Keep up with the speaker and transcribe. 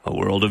A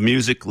world of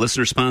music,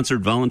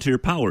 listener-sponsored,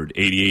 volunteer-powered,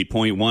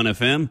 88.1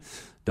 FM,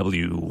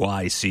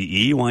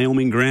 WYCE,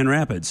 Wyoming Grand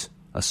Rapids,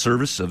 a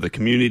service of the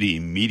Community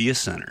Media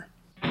Center.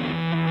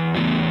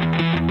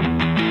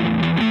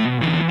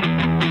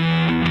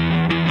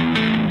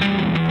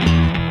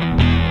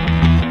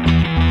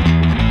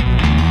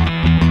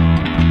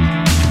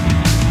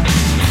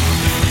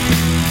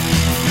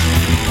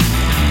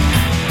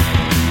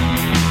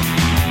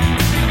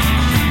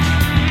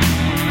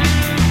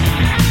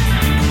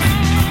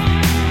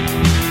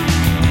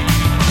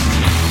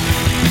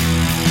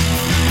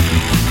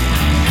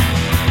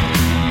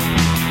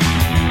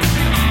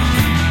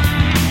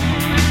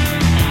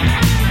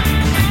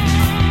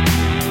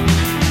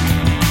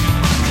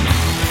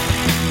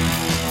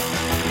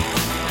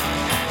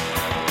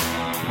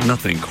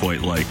 Nothing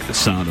quite like the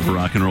sound of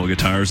rock and roll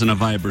guitars and a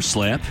vibra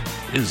slap,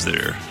 is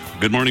there?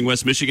 Good morning,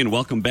 West Michigan.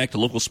 Welcome back to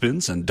Local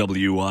Spins on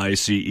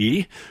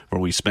WICE,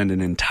 where we spend an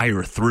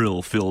entire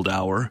thrill-filled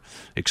hour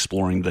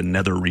exploring the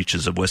nether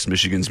reaches of West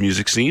Michigan's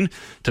music scene.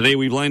 Today,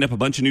 we've lined up a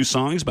bunch of new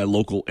songs by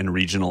local and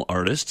regional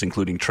artists,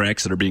 including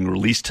tracks that are being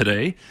released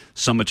today,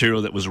 some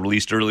material that was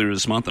released earlier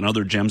this month, and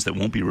other gems that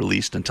won't be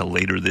released until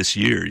later this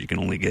year. You can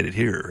only get it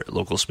here at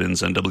Local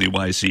Spins on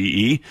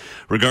WICE.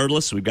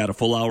 Regardless, we've got a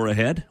full hour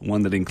ahead,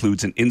 one that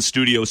includes an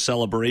in-studio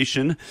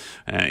celebration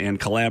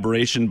and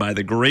collaboration by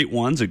the great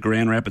ones at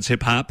Grand Rapids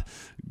Hip-Hop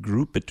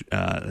Group.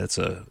 That's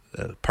a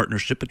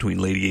partnership between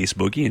Lady Ace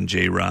Boogie and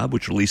J-Rob,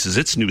 which releases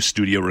its new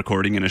studio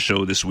recording in a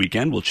show this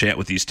weekend. We'll chat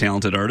with these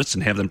talented artists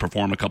and have them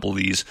perform a couple of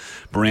these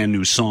brand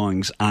new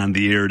songs on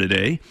the air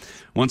today.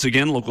 Once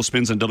again, Local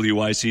Spins on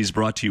WIC is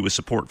brought to you with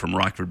support from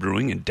Rockford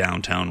Brewing in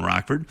downtown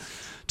Rockford.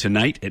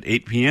 Tonight at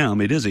 8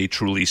 p.m., it is a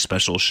truly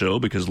special show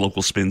because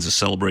Local Spins is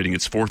celebrating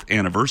its 4th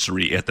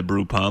anniversary at the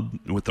Brew Pub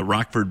with the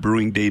Rockford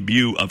Brewing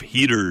debut of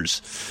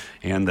Heaters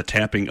and the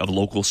tapping of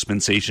local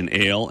Spinsation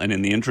Ale. And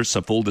in the interest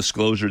of full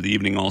disclosure, the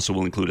evening also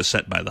will include a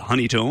set by the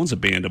Honeytones, a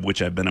band of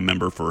which I've been a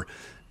member for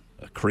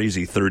a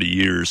crazy 30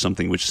 years,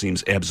 something which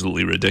seems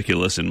absolutely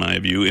ridiculous in my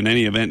view. In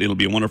any event, it'll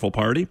be a wonderful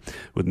party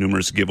with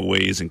numerous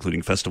giveaways,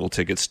 including festival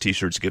tickets,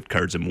 t-shirts, gift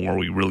cards, and more.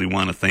 We really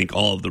want to thank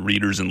all of the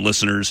readers and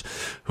listeners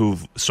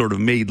who've sort of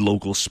made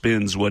Local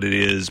Spins what it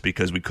is,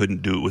 because we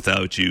couldn't do it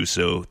without you.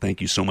 So thank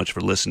you so much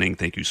for listening.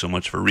 Thank you so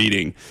much for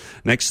reading.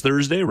 Next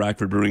Thursday,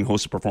 Rockford Brewing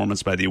hosts a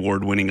performance by the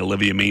award-winning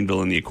Olivia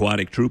Mainville and the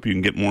Aquatic Troupe. You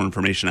can get more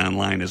information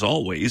online, as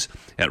always,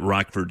 at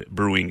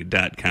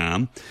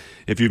rockfordbrewing.com.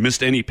 If you've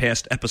missed any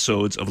past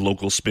episodes of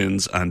Local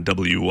Spins on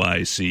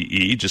WICE,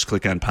 just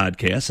click on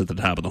podcasts at the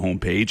top of the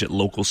homepage at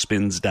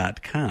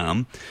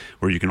localspins.com,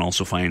 where you can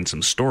also find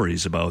some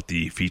stories about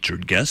the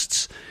featured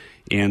guests,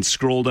 and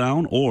scroll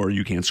down, or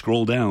you can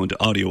scroll down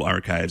to audio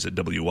archives at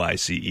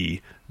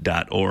WICE.org.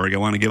 I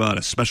want to give out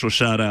a special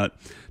shout-out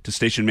to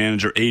station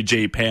manager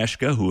A.J.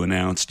 Pashka, who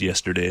announced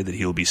yesterday that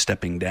he'll be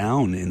stepping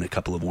down in a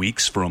couple of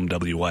weeks from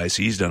WIC.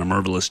 He's done a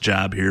marvelous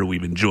job here.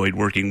 We've enjoyed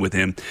working with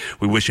him.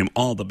 We wish him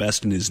all the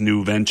best in his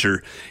new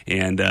venture,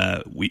 and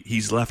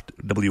he's left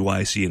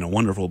WIC in a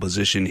wonderful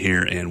position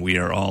here, and we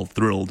are all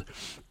thrilled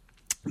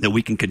that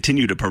we can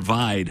continue to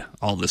provide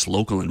all this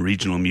local and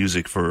regional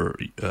music for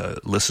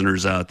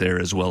listeners out there,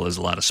 as well as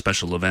a lot of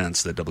special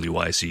events that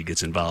WIC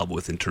gets involved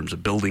with in terms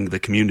of building the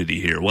community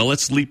here. Well,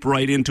 let's leap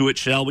right into it,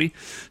 shall we?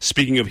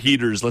 Speaking of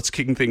Heaters, let's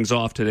kick things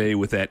off today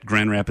with that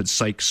Grand Rapids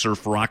Psych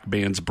Surf Rock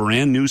Band's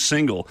brand new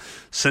single,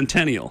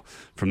 Centennial,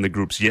 from the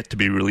group's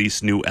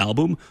yet-to-be-released new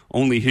album,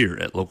 only here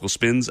at Local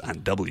Spins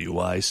on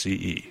WICE.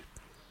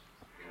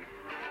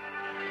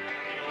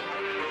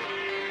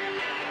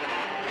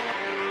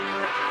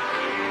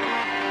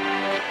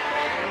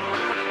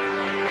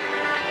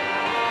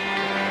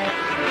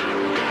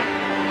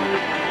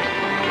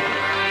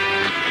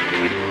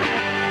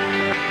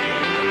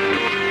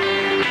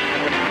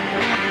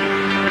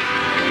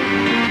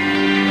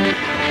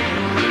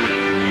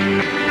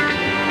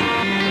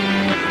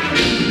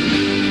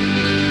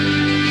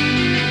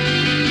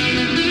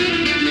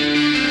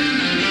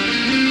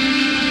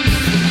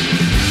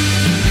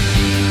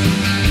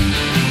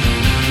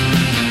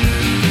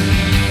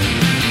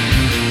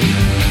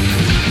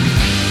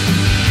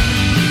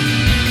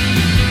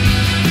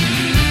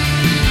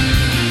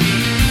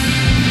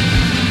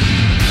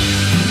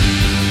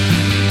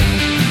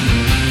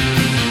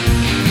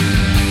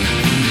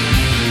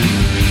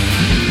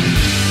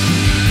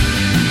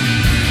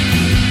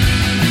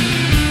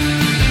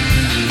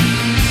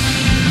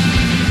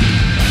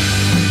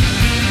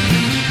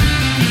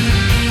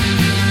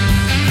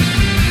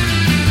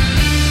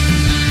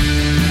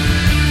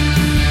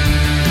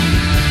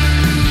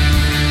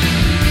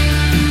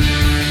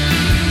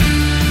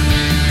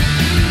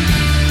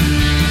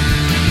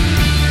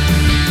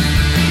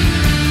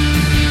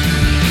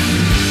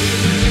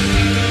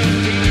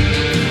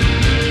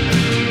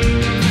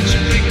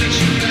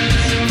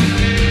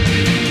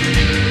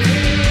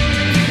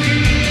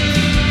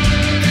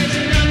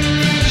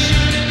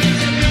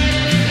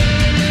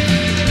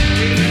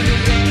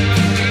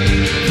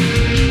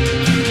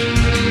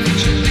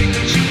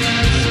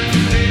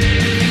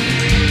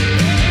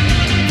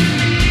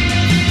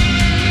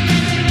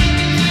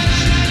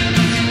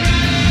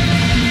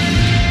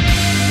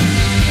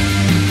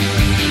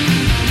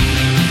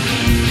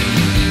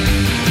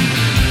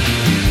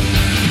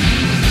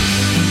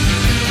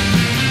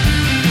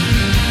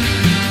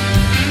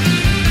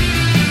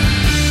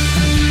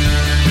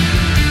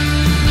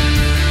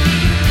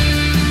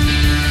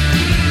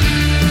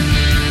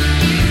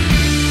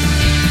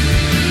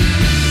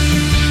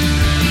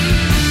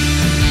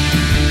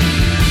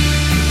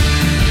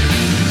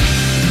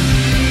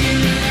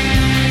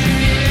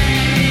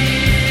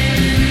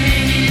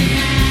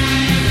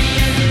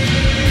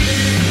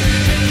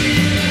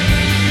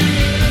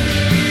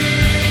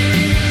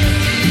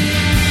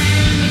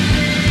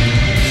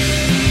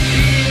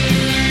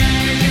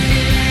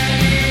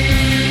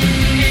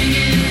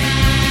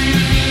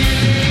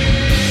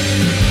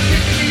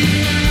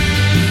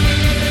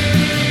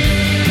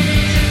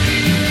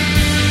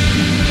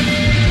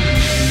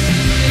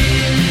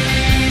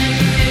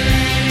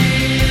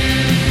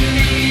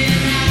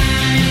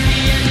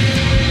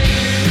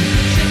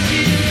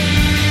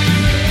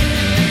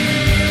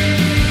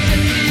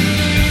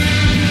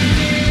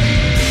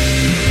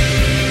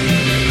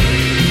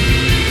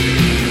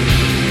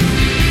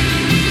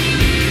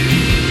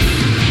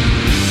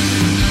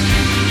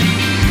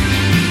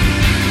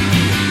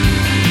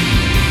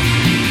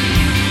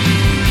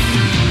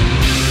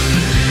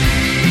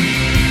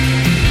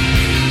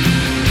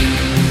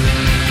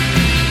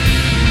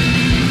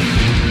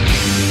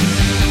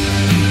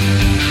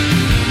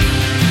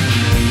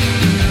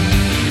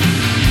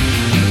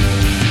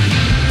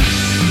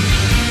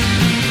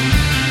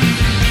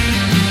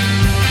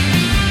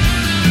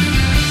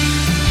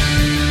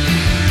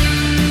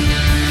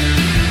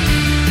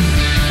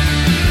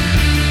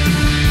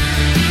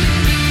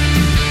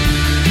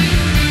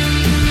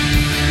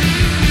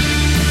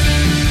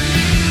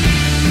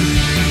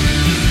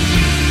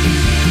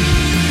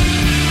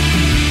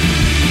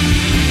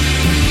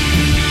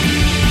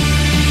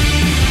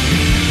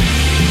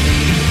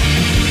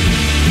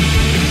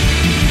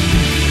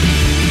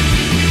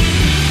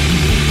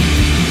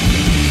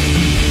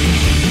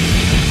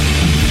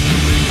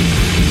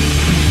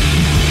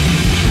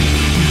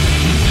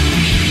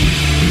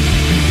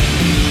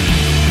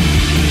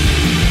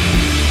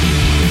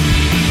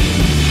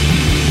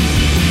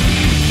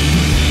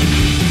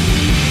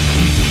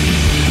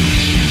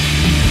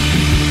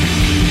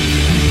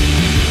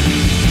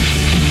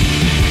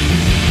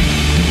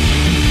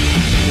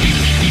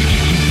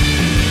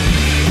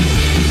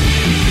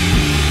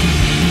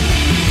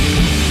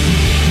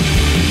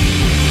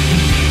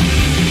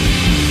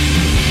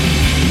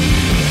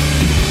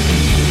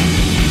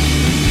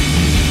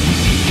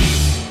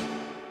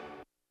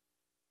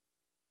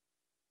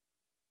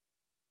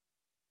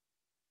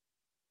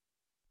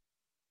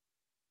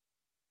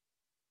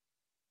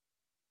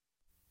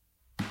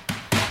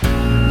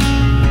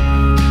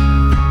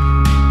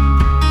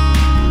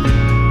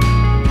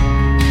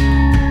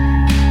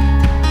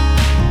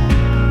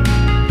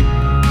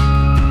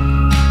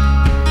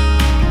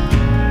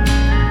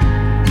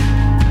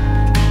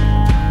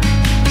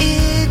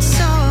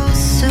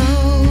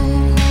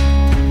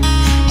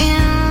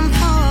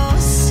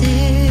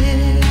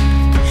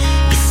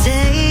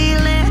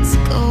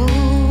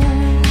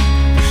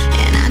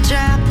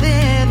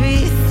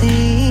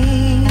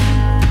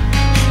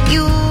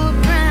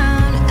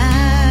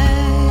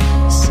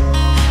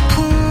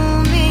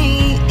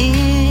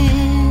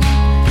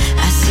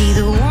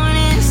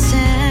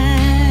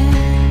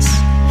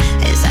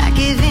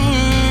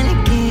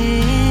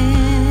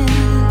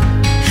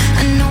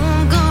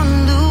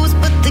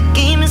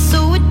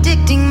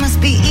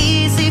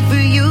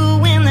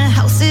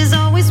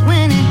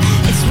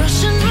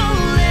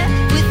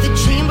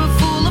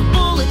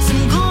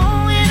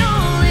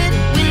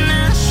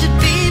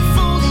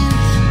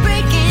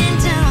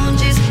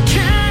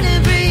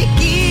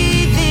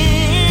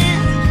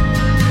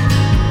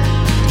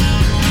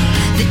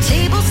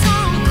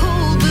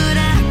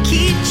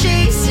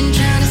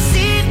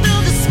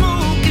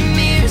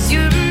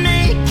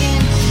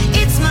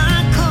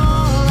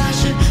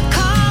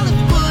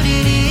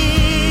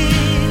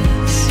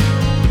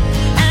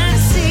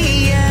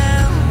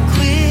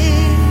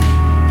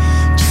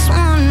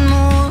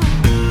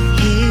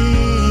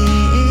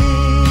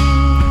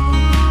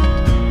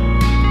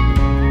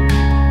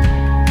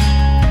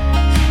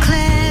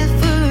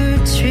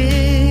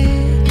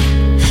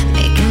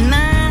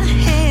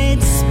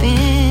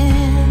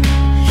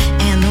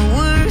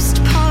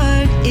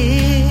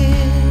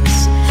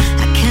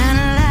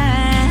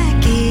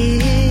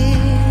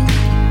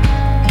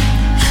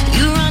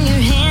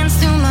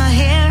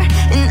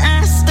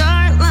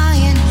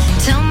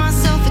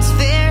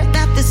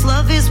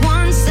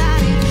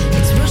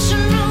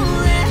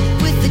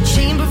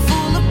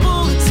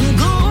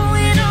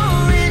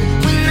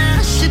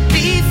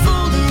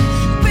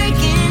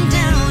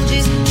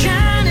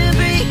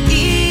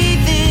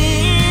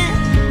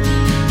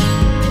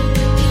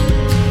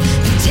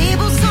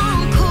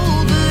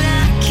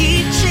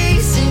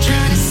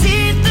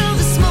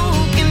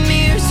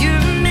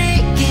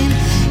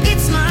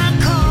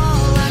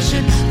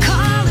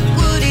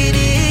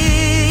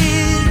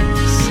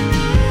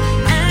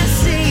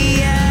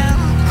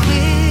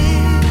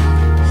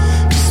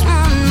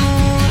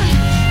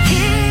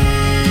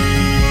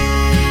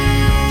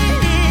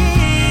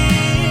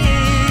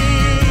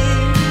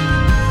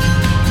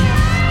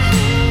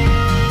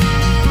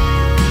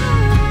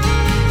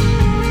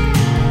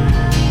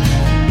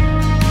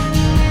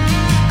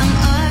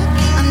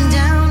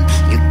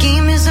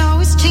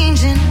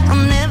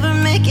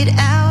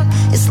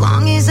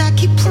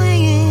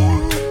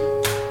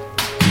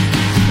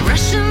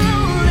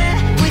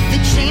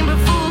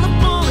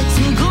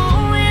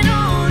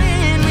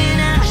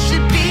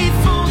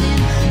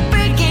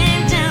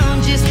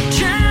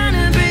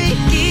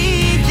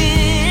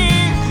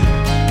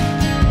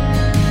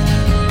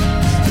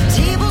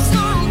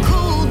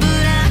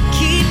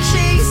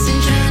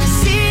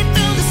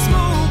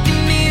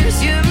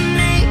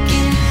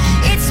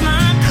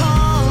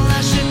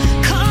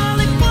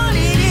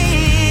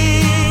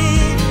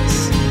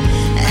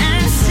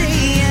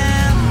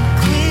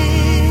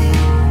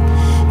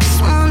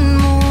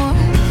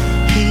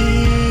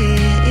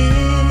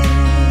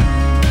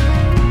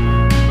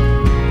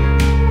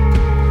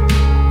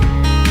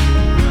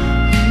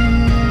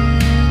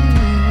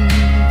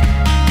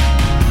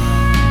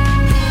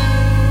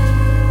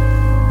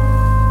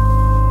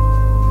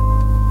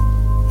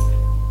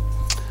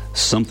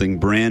 Something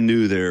brand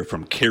new there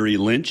from Carrie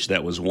Lynch.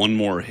 That was One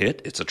More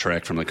Hit. It's a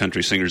track from the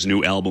country singer's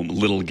new album,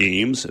 Little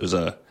Games. It was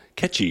a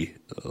catchy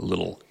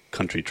little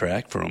country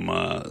track from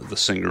the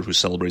singer who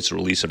celebrates the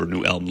release of her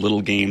new album,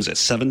 Little Games, at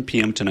 7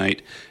 p.m.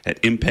 tonight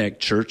at Impact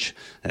Church.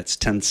 That's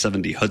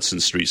 1070 Hudson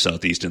Street,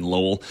 Southeast in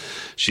Lowell.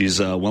 She's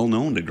well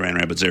known to Grand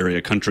Rapids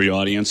area country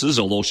audiences,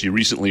 although she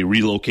recently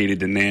relocated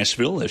to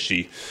Nashville as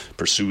she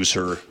pursues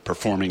her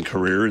performing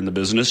career in the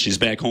business. She's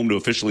back home to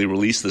officially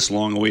release this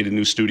long-awaited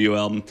new studio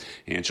album,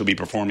 and she'll be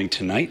performing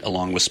tonight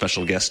along with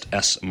special guest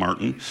S.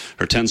 Martin.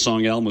 Her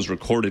 10-song album was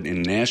recorded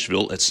in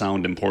Nashville at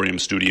Sound Emporium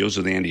Studios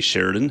with Andy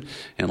Sheridan,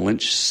 and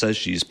Lynch says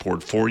she's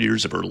poured 4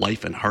 years of her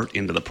life and heart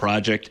into the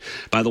project.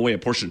 By the way, a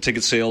portion of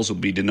ticket sales will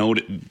be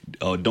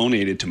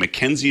donated to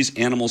Mackenzie's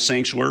Animal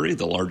Sanctuary,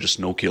 the largest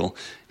no-kill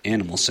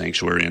animal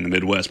sanctuary in the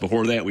Midwest.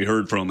 Before that, we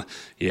heard from,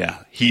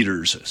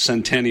 Heaters,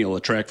 Centennial,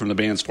 a track from the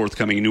band's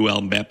forthcoming new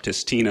album,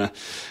 Baptistina.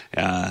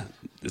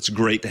 It's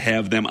great to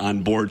have them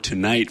on board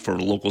tonight for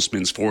Local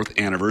Spin's 4th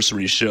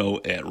anniversary show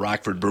at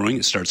Rockford Brewing.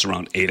 It starts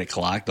around 8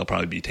 o'clock. They'll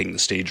probably be taking the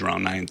stage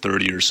around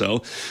 9:30 or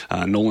so.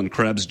 Nolan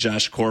Krebs,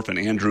 Josh Korf, and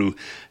Andrew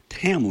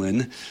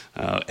Tamlin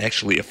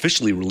actually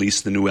officially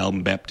released the new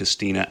album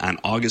Baptistina on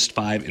August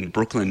 5 in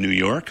Brooklyn, New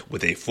York,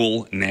 with a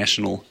full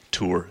national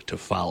tour to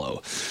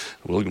follow.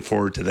 We're looking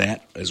forward to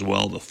that as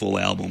well, the full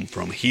album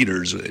from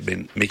Heaters. They've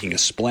been making a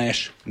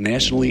splash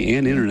nationally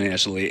and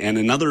internationally. And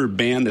another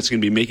band that's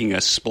going to be making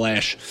a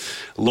splash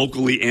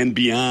locally and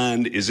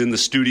beyond is in the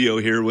studio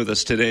here with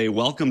us today.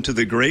 Welcome to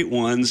the Great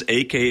Ones,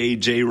 a.k.a.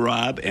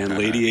 J-Rob and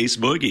Lady Ace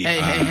Boogie.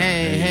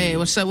 Hey,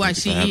 what's up,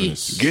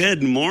 YCE?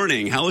 Good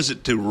morning. How is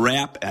it to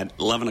rap at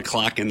 11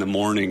 o'clock in the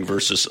morning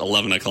versus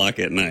 11 o'clock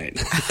at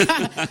night?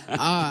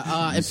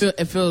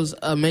 It feels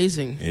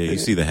amazing. Yeah, you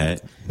see the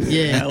hat.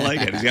 Yeah. I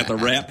like it. He's got the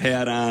rap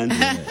hat on.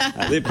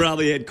 They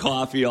probably had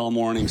coffee all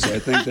morning, so I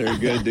think they're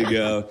good to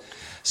go.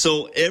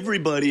 So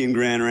everybody in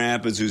Grand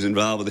Rapids who's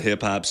involved with the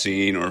hip-hop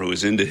scene or who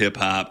is into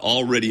hip-hop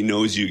already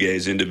knows you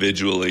guys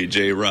individually.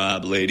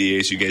 J-Rob, Lady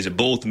Ace, you guys have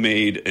both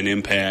made an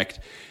impact.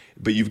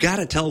 But you've got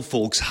to tell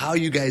folks how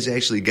you guys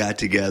actually got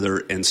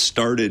together and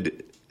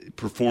started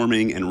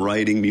performing and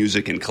writing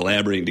music and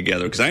collaborating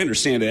together, because I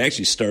understand it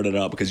actually started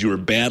out because you were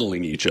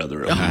battling each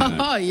other.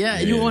 Oh, yeah.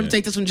 You want to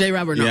take this one,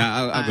 J-Rob, or no?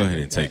 Yeah, I'll go ahead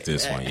and take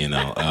this one,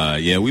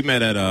 we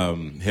met at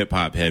Hip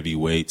Hop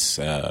Heavyweights,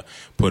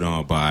 put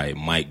on by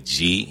Mike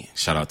G.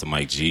 Shout out to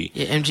Mike G.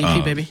 Yeah,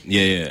 MGP, baby.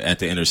 Yeah, at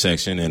the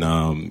intersection. And,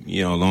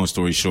 long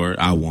story short,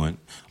 I won.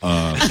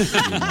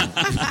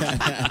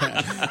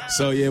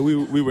 So,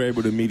 we were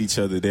able to meet each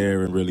other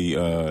there and really,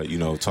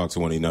 talk to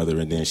one another.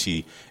 And then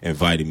she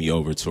invited me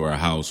over to her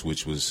house,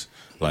 which was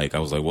like, I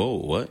was like, whoa,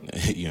 what?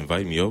 You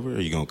invited me over?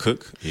 Are you going to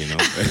cook?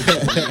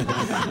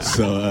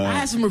 So I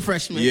had some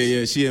refreshments.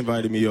 Yeah, she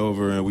invited me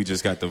over, and we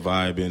just got the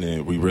vibe in,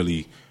 and we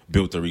really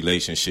built a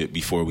relationship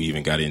before we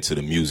even got into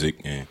the music,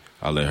 and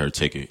I'll let her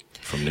take it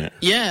from there.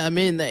 Yeah, I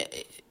mean,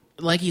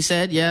 like he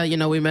said,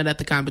 we met at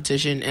the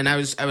competition, and I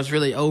was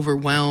really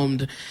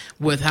overwhelmed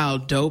with how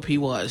dope he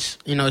was.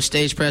 His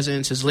stage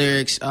presence, his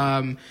lyrics,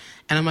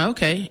 and I'm like,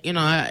 okay,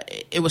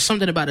 it was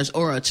something about his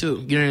aura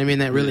too. You know what I mean?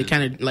 That really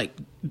kind of like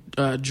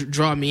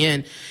draw me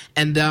in.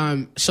 And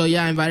I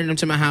invited him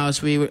to my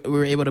house. We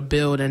were able to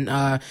build, and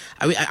I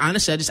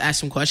honestly, I just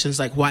asked him questions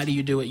like, why do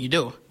you do what you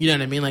do? You know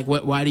what I mean? Like,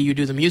 why do you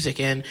do the music?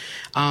 And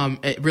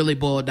it really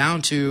boiled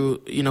down to,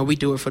 we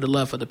do it for the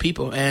love for the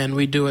people, and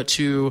we do it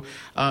to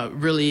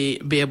really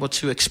be able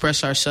to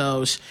express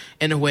ourselves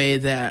in a way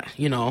that,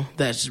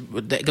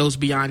 that goes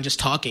beyond just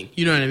talking.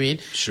 You know what I mean?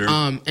 Sure.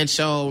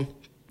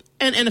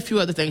 And a few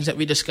other things that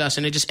we discussed,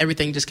 and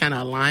everything just kind of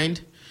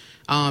aligned.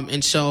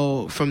 And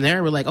so from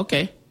there, we're like,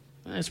 okay,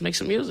 let's make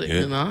some music,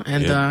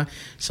 And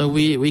so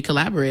we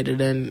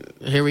collaborated, and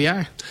here we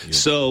are. Yeah.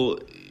 So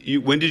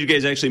when did you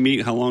guys actually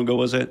meet? How long ago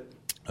was that?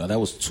 That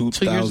was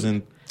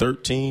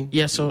 2013.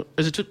 Yeah, so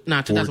is it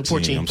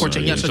 2014?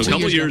 14, yeah, so a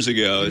couple years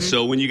ago. Mm-hmm.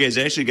 So when you guys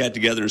actually got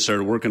together and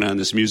started working on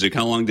this music,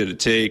 how long did it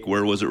take?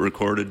 Where was it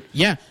recorded?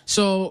 Yeah,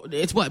 so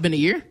it's been a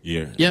year?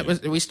 Yeah.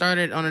 We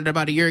started on it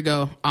about a year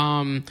ago.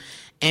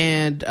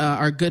 And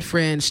our good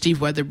friend Steve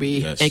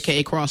Weatherby,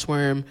 a.k.a.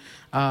 Crossworm,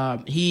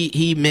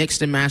 he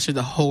mixed and mastered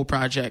the whole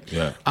project.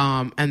 Yeah.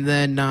 And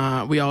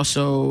then we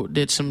also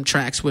did some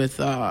tracks with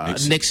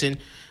Nixon.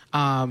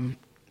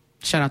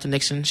 Shout out to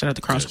Nixon. Shout out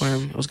to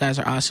Crossworm. Yes. Those guys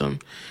are awesome.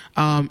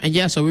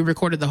 So we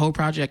recorded the whole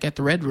project at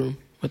the Red Room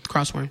with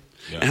Crossworm.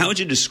 Yeah. And how would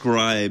you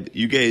describe,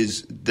 you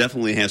guys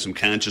definitely have some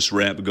conscious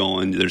rap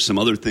going. There's some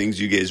other things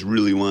you guys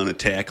really want to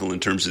tackle in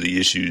terms of the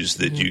issues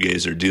that you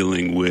guys are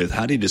dealing with.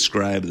 How do you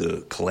describe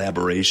the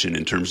collaboration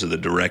in terms of the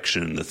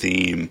direction, the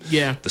theme,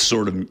 the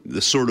sort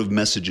of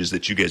messages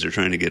that you guys are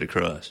trying to get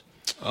across?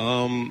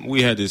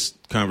 We had this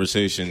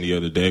conversation the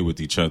other day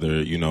with each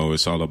other.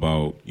 It's all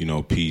about,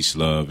 peace,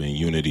 love, and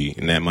unity.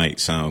 And that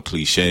might sound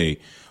cliche,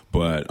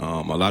 but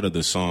a lot of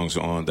the songs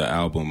on the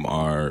album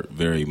are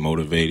very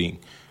motivating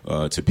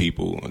to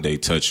people. They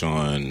touch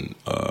on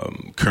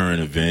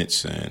current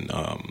events and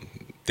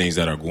things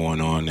that are going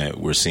on that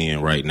we're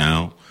seeing right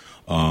now.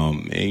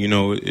 And you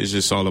know, it's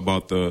just all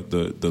about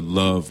the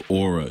love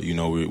aura. You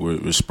know,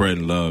 we're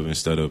spreading love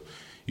instead of,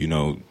 you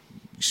know,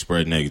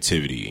 spread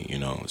negativity, you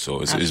know, so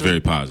it's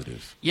very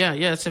positive. Yeah,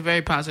 it's a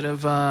very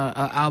positive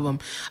album.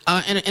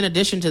 In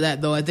addition to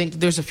that, though, I think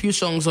there's a few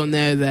songs on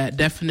there that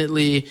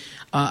definitely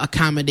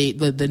accommodate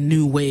the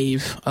new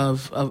wave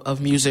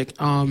of music.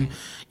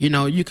 You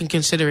know, you can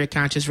consider it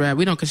conscious rap.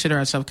 We don't consider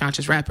ourselves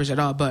conscious rappers at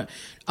all, but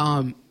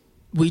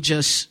we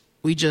just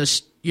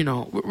you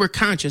know, we're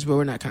conscious, but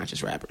we're not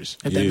conscious rappers,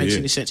 if that makes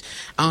any sense.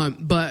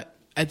 But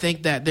I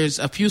think that there's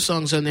a few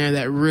songs on there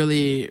that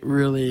really,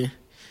 really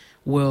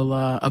will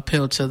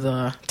appeal to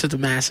the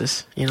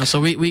masses, you know. So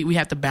we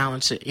have to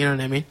balance it. You know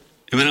what I mean?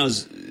 And when I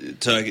was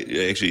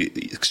actually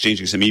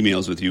exchanging some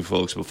emails with you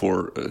folks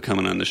before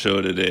coming on the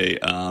show today,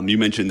 you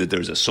mentioned that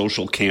there's a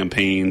social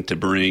campaign to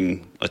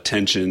bring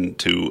attention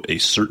to a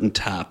certain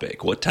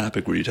topic. What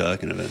topic were you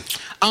talking about?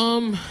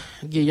 I'll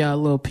give y'all a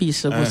little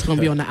piece of what's going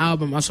to be on the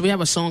album. So we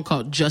have a song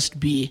called "Just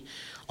Be"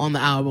 on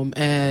the album,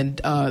 and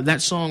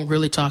that song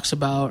really talks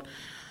about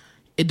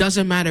it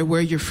doesn't matter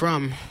where you're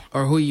from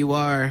or who you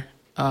are.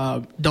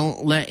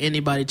 Don't let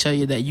anybody tell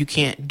you that you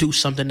can't do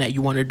something that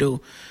you want to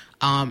do.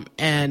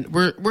 And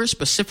we're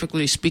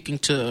specifically speaking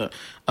to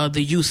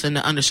the youth and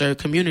the underserved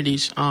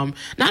communities. Not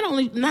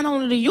only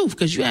the youth,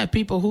 because you have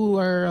people who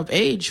are of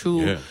age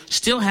who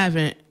still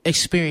haven't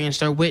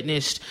experienced or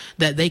witnessed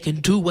that they can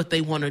do what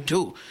they want to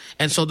do.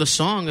 And so the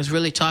song is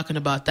really talking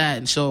about that.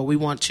 And so we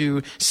want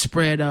to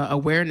spread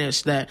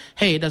awareness that,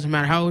 hey, it doesn't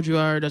matter how old you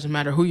are, it doesn't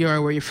matter who you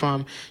are, where you're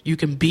from. You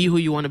can be who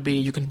you want to be.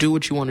 You can do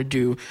what you want to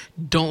do.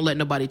 Don't let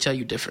nobody tell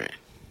you different.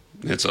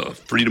 It's a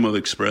freedom of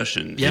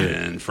expression,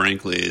 and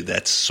frankly,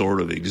 that's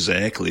sort of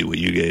exactly what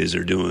you guys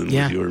are doing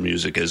with your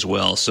music as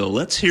well. So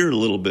let's hear a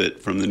little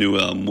bit from the new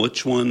album.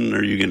 Which one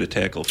are you going to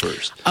tackle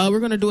first? We're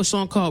going to do a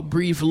song called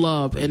Breathe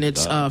Love, and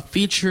it's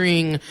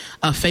featuring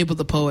Fable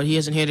the Poet. He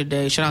isn't here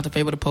today. Shout out to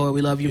Fable the Poet.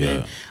 We love you,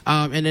 man.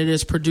 And it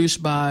is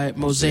produced by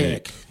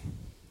Mosaic.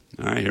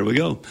 All right, here we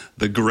go.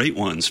 The Great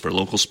Ones for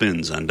Local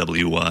Spins on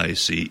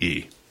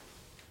WYCE.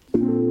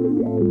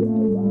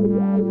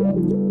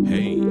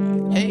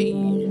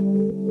 Hey.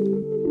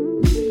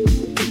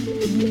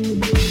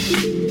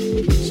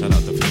 Shout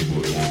out to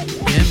Fable.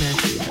 Yeah, man.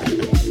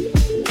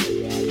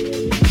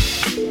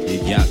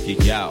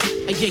 Get out.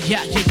 Hey, Get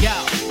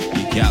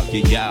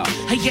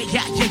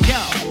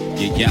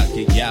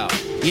out.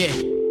 Yeah.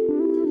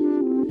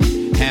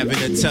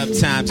 Having a tough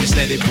time, just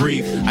let it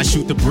breathe. I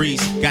shoot the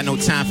breeze, got no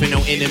time for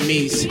no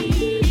enemies.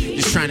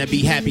 Just trying to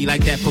be happy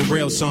like that for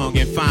real song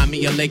and find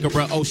me a lake or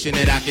an ocean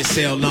that I can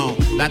sail on.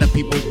 A lot of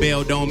people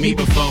bailed on me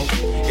before.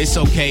 It's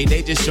okay,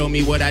 they just show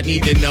me what I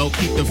need to know.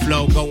 Keep the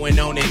flow going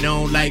on and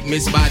on like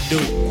Miss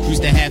Badu.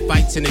 Used to have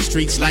fights in the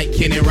streets like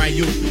Ken and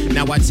Ryu.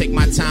 Now I take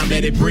my time,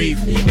 let it breathe.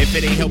 If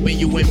it ain't helping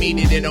you and me,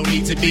 then it don't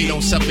need to be.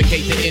 Don't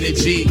suffocate the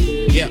energy.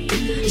 Yeah,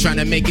 trying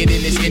to make it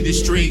in this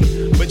industry.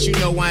 But you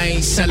know I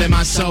ain't selling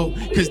my soul,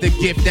 cause the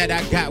gift that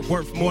I got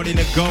worth more than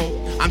the gold.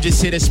 I'm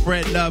just here to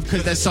spread love,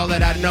 cause that's all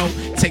that I know.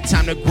 Take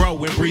time to grow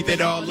and breathe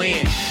it all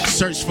in.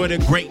 Search for the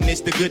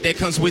greatness, the good that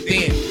comes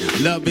within.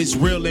 Love is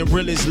real and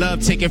real is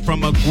love. Take it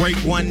from a great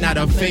one, not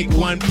a fake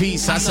one.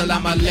 Peace,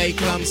 assalamu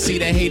alaikum. See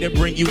the hater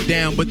bring you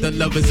down, but the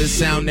love is a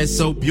sound that's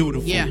so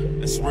beautiful. Yeah,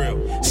 that's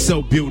real,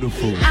 so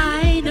beautiful.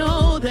 I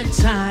know that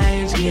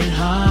times get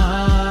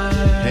hard.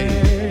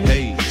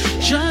 Hey.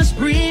 Just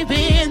breathe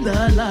in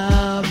the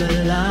love,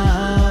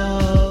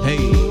 Hey,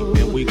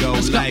 here we go.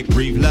 Like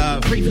breathe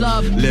love, live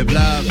love,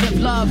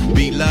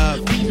 be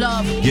love,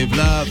 give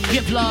love,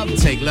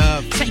 take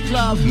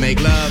love, make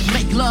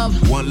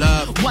love, one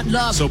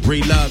love. So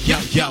breathe love,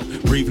 yo,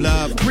 breathe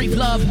love, be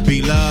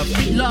love,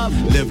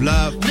 live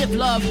love,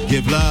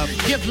 give love,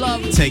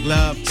 take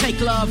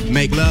love,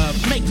 make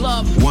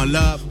love, one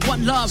love.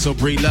 So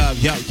breathe love,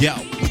 yo.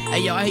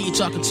 Hey, yo, I hear you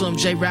talking to him,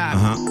 J-Rob.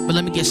 But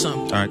let me get some.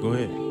 All right, go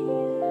ahead.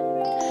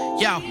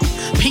 Yo,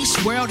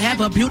 peace world,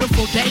 have a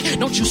beautiful day.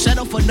 Don't you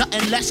settle for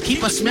nothing less,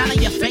 keep a smile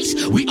on your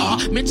face. We are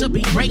meant to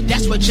be great,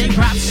 that's what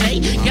J-Rob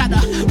say.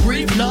 Gotta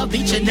breathe love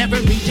each and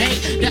every day.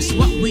 That's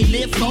what we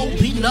live for,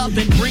 be love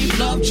and breathe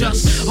love.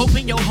 Just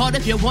open your heart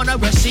if you wanna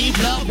receive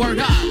love. Word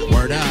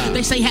up.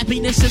 They say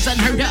happiness is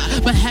unheard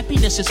of, but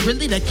happiness is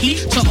really the key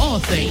to all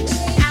things.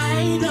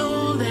 I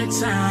know that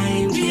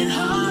times get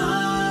hard.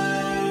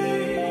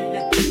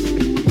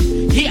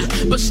 Yeah,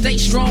 but stay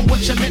strong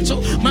with your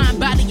mental, mind,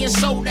 body, and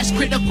soul. That's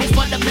critical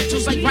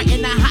fundamentals, like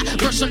writing a hot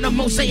verse on a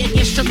Mosaic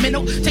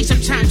instrumental. Take some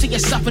time to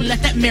yourself and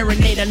let that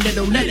marinate a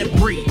little, let it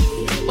breathe.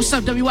 What's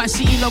up,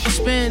 WYCE Local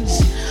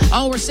Spins?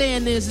 All we're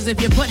saying is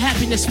if you put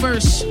happiness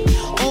first,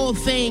 all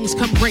things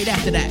come great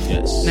after that.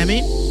 Yes. You know what I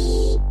mean?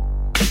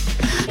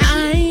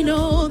 I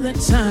know that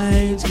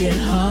times get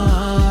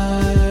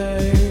hard.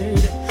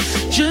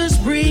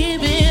 Just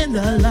breathe in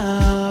the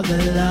love,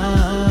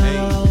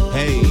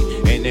 Hey,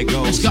 and it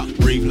goes. Let's go.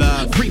 Breathe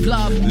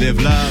love, live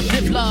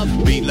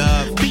love, be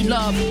love,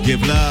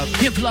 give love,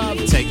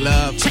 take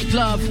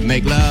love,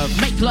 make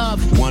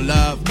love, one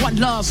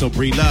love. So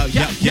breathe love,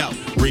 yo,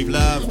 breathe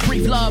love,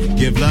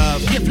 give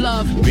love,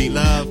 be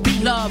love,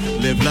 Breathe love.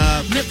 Live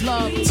love. Live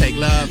love. Take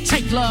love.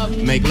 Take love.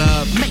 Make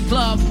love. Make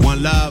love.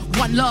 One love.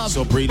 One love.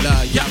 So breathe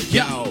love. Yo,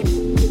 yo.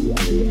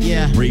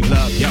 Yeah. Breathe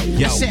love. Yo,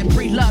 yo. I said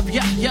breathe love.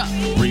 Yeah,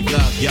 yeah. Breathe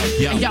love. Yo,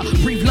 yo. Yo,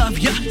 breathe love.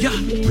 Yeah, yeah.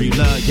 Breathe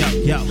love. Yo,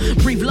 yo. Breathe love. Yeah, yeah.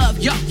 Breathe love.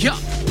 Yo, yo.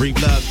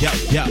 Breathe love.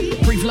 Yeah.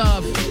 Breathe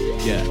love.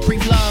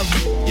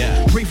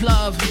 Yeah. Breathe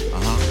love.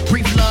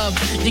 Breathe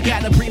love. You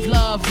gotta breathe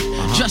love.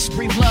 Just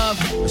breathe love.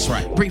 That's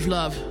right. Breathe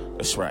love.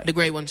 That's right. The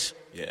great ones.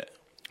 Yeah.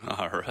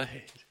 All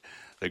right.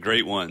 The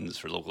great ones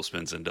for Local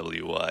Spins and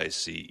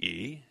WICE.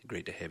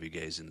 Great to have you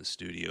guys in the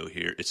studio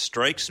here. It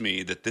strikes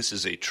me that this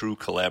is a true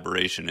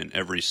collaboration in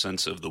every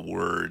sense of the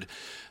word.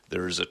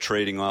 There's a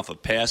trading off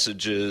of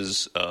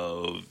passages,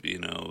 of,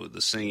 the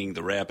singing,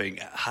 the rapping.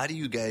 How do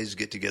you guys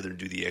get together and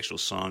do the actual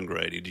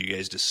songwriting? Do you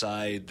guys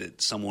decide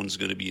that someone's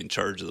going to be in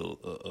charge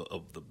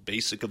of the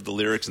basic of the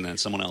lyrics and then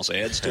someone else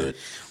adds to it?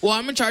 Well,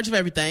 I'm in charge of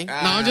everything. No,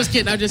 I'm just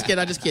kidding.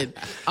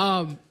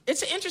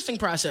 It's an interesting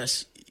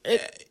process.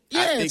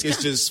 I think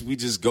we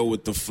just go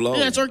with the flow.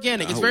 Yeah, it's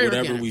organic. It's very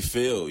whatever organic. we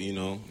feel,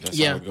 that's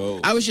how it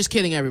goes. I was just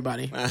kidding,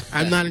 everybody.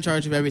 I'm not in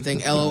charge of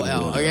everything.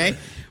 LOL. Okay.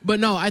 But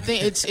no, I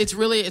think it's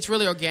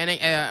really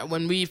organic.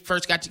 When we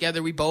first got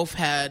together, we both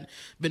had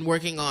been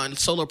working on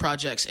solo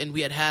projects, and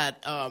we had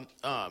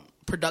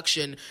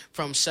production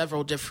from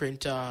several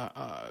different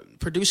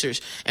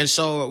producers. And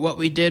so what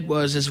we did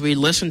was we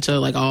listened to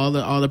like all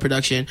the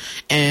production,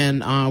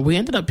 and we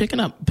ended up picking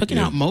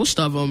out most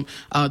of them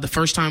the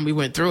first time we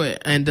went through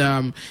it.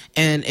 And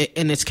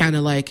it's kind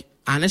of like,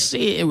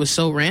 honestly, it was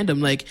so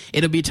random. Like,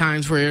 it'll be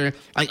times where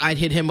like I'd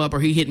hit him up or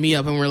he hit me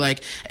up, and we're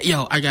like,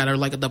 "Yo, I got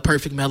the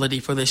perfect melody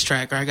for this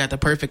track, or I got the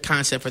perfect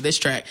concept for this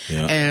track."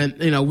 Yeah.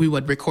 And we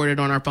would record it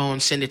on our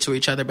phone, send it to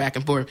each other back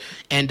and forth,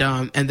 and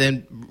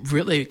then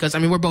really, because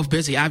we're both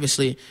busy,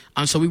 obviously,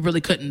 so we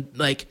really couldn't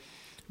like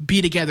be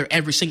together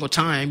every single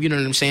time, you know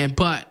what I'm saying?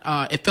 But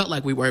it felt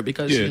like we were,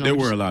 because there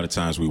were a lot of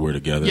times we were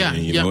together, and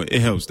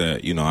it helps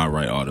that I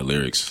write all the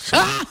lyrics. So,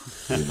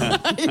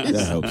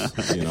 that helps.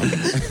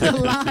 The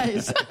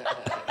lies.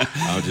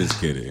 I'm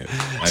just kidding.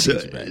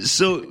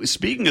 So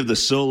speaking of the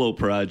solo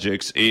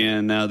projects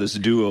and now this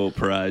duo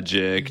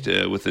project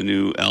with a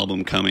new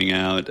album coming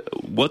out,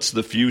 what's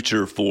the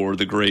future for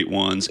the Great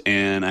Ones?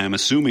 And I'm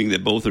assuming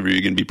that both of you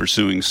are going to be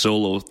pursuing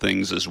solo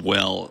things as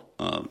well,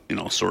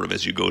 sort of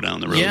as you go down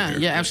the road.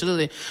 Yeah,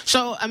 absolutely.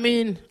 So,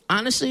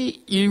 honestly,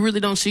 you really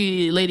don't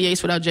see Lady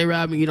Ace without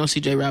J-Rob, and you don't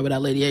see J-Rob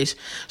without Lady Ace.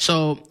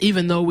 So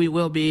even though we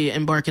will be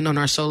embarking on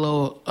our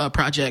solo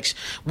projects,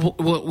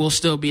 we'll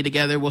still be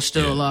together. We'll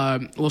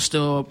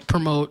still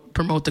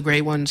promote the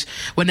Great Ones.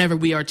 Whenever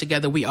we are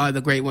together, we are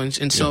the Great Ones.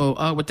 And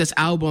so with this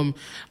album,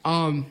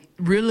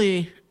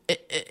 really,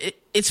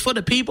 it's for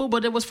the people,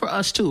 but it was for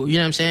us too. You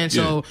know what I'm saying?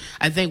 Yeah. So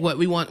I think what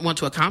we want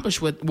to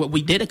accomplish, what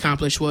we did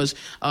accomplish, was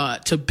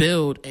to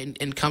build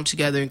and come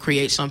together and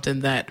create something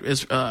that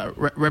is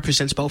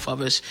represents both of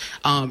us.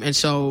 And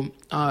so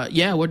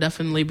we'll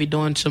definitely be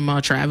doing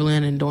some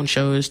traveling and doing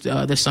shows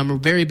this summer.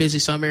 Very busy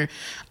summer.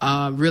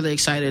 Really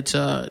excited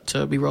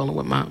to be rolling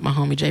with my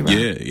homie J-Rob.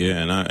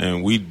 Yeah,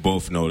 and we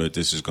both know that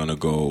this is gonna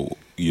go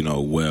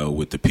well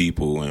with the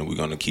people, and we're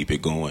going to keep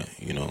it going,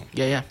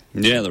 Yeah,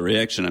 the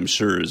reaction, I'm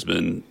sure, has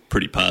been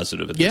pretty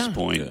positive at this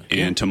point.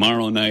 Yeah. And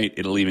tomorrow night,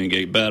 it'll even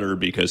get better,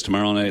 because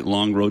tomorrow night,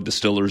 Long Road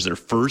Distillers, their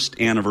first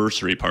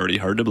anniversary party.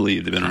 Hard to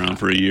believe they've been around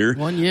for a year.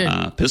 1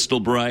 year. Pistol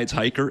Brides,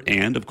 Hiker,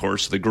 and, of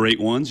course, the Great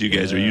Ones. You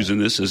guys are using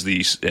this as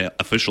the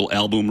official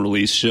album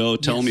release show.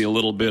 Tell me a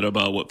little bit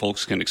about what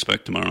folks can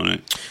expect tomorrow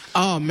night.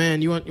 Oh,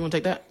 man, you want to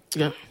take that?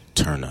 Yeah.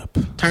 Turn up.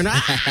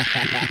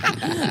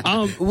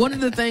 One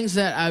of the things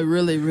that I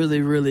really, really,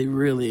 really,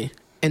 really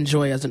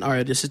enjoy as an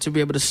artist is to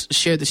be able to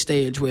share the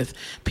stage with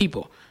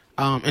people.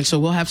 And so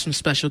we'll have some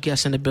special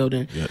guests in the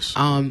building. Yes.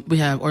 We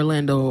have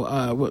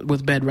Orlando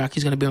with Bedrock.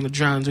 He's going to be on the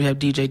drums. We have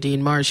DJ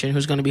Dean Martian,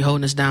 who's going to be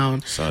holding us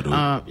down. Sadu.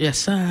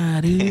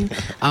 Sadu.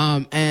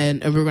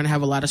 And we're going to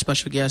have a lot of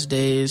special guest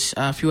days,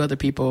 a few other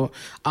people.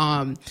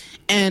 And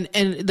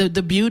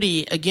the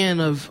beauty, again,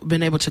 of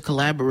being able to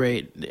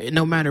collaborate,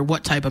 no matter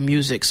what type of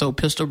music. So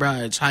Pistol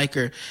Brides,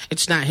 Hiker,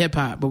 it's not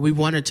hip-hop, but we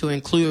wanted to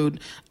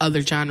include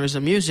other genres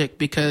of music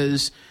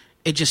because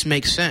it just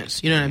makes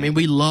sense. You know what I mean?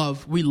 We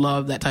love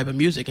that type of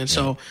music. And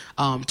so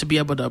to be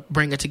able to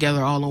bring it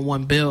together all on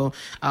one bill,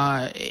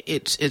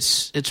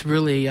 it's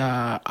really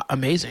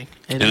amazing.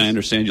 And I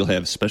understand you'll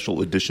have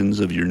special editions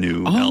of your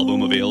new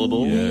album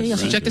available. Yeah.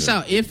 So check this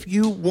out. If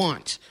you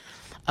want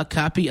a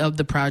copy of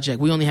the project,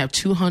 we only have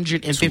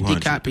 250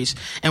 copies,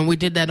 and we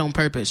did that on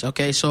purpose.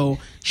 Okay, so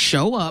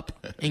show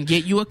up and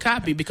get you a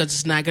copy, because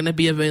it's not going to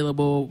be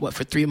available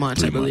for 3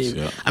 months, I believe.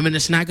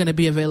 It's not going to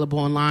be available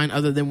online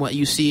other than what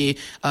you see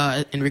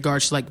in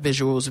regards to like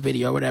visuals,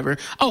 video, whatever.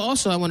 Oh,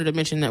 also I wanted to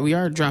mention that we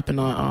are dropping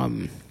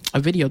a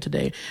video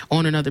today,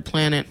 On Another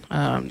Planet,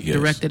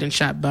 directed and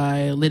shot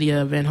by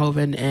Lydia Van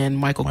Hoven and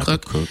Michael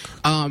Cook.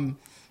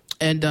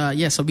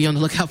 So be on the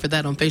lookout for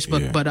that on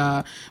Facebook.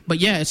 Yeah. But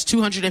yeah, it's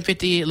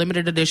 250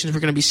 limited editions. We're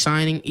going to be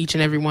signing each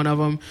and every one of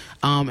them.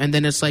 And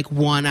then it's like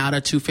 1 out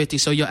of 250.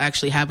 So you'll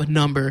actually have a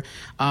number.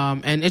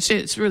 And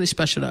it's really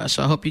special to us.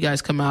 So I hope you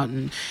guys come out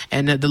and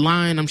the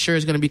line, I'm sure,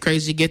 is going to be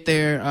crazy. Get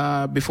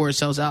there before it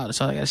sells out.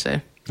 That's all I got to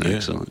say.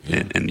 Excellent.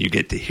 Yeah. And you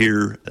get to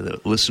hear, the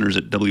listeners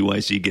at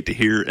WYC get to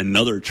hear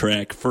another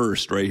track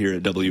first right here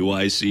at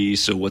WYC.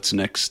 So what's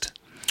next?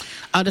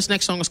 This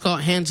next song is called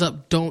Hands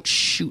Up, Don't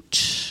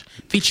Shoot,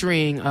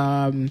 featuring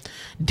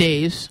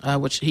Dave,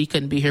 which he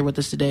couldn't be here with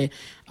us today.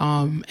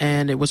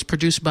 And it was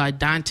produced by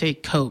Dante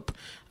Cope.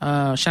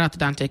 Shout out to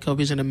Dante Cope.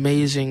 He's an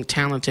amazing,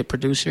 talented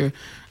producer.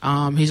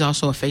 He's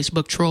also a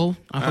Facebook troll.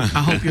 I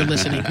hope you're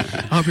listening.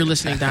 I hope you're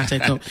listening, Dante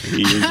Cope.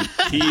 He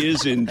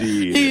is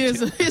indeed.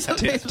 He's a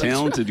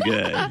talented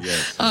guy.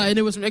 Yes. And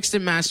it was mixed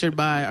and mastered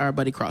by our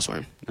buddy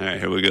Crossworm. All right,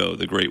 here we go.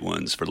 The great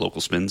ones for Local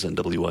Spins on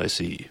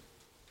WYC.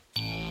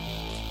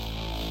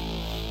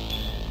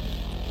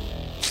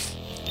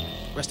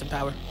 Rest in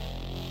power.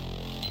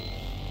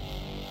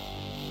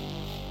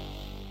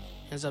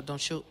 Hands up, don't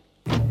shoot.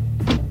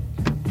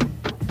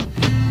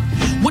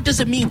 What does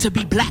it mean to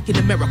be black in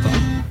America?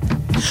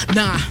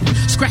 Nah,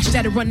 scratch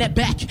that and run that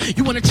back.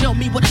 You wanna tell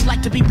me what it's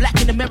like to be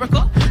black in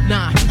America?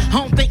 Nah, I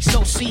don't think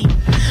so, see.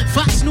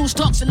 Fox News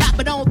talks a lot,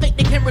 but I don't think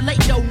they can relate,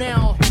 though,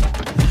 now.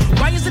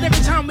 Why is it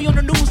every time we on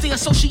the news, they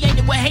associate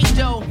it with hate,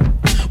 though?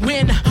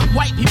 When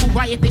white people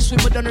riot, they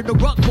sweep it under the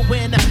rug. But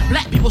when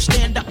black people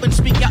stand up and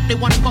speak out, they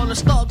want to call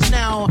us thugs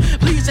now.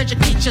 Please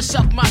educate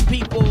yourself, my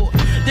people.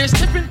 There's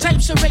different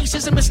types of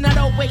racism, it's not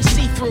always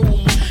see-through.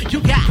 You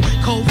got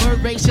covert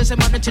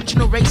racism,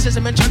 unintentional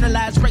racism,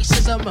 internalized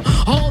racism.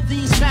 All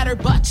these matter,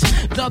 but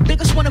the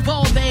biggest one of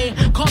all they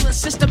call it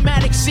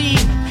systematic. See,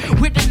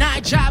 we're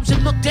denied jobs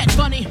and looked at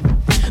funny.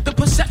 The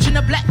perception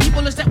of black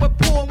people is that we're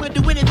poor and we'll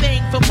do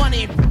anything for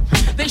money.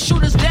 They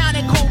shoot us down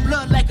in cold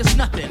blood like it's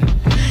nothing.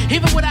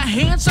 Even with our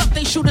hands up,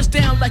 they shoot us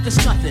down like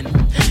it's nothing.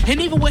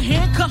 And even with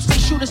handcuffs, they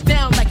shoot us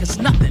down like it's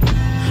nothing.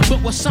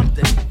 But we're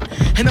something.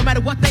 And no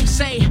matter what they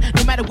say,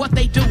 no matter what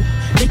they do,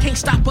 they can't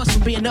stop us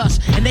from being us,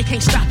 and they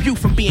can't stop you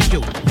from being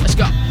you. Let's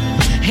go.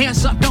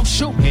 Hands up, don't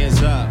shoot.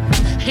 Hands up.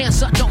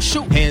 Hands up, don't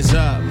shoot. Hands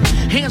up.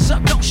 Hands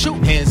up, don't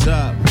shoot. Hands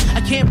up.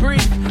 I can't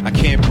breathe. I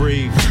can't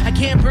breathe. I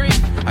can't breathe.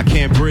 I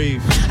can't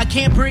breathe. I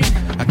can't breathe.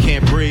 I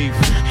can't breathe.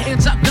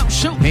 Hands up, don't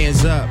shoot.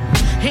 Hands up.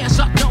 Hands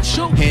up, don't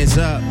shoot. Hands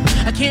up.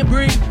 I can't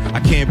breathe. I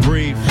can't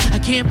breathe. I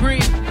can't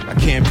breathe. I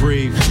can't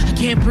breathe. I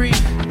can't breathe.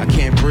 I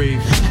can't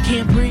breathe. I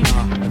can't breathe.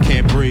 I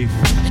can't breathe.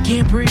 I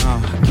can't breathe.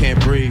 I can't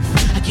breathe.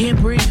 I can't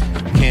breathe.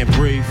 I can't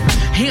breathe.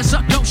 Hands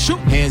up, don't shoot.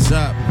 Hands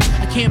up.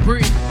 I can't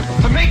breathe.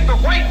 To make the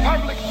white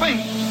public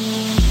think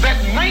that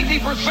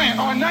 90%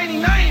 or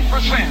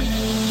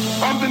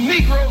 99% of the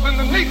Negroes in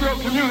the Negro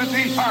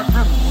community are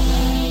criminals.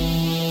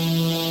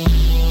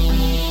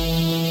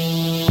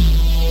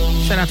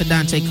 Shout out to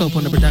Dante Cope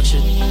on the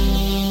production.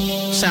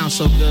 Sounds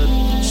so good.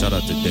 Shout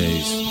out to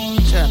Days.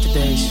 Shout out to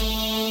Days.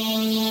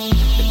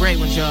 The great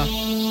ones, y'all.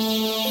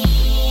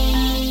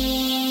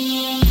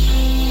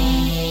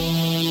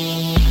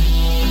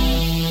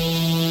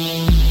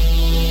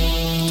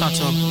 Talk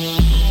to him.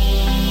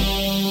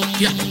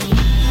 Yeah.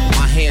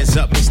 My hands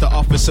up, Mr.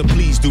 Officer,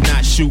 please do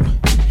not shoot.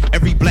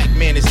 Every black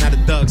man is not a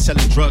thug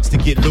selling drugs to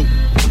get loot.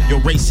 Your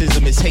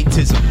racism is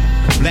hateism.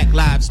 Black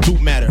lives do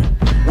matter.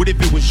 What if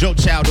it was your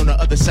child on the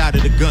other side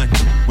of the gun?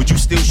 Would you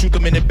still shoot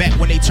them in the back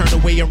when they turn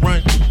away and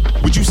run?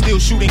 Would you still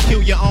shoot and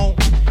kill your own?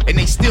 And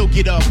they still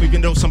get up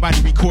even though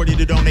somebody recorded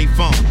it on their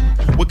phone.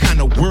 What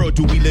kind of world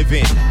do we live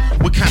in?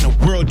 What kind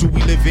of world do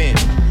we live in?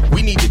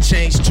 We need to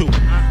change too.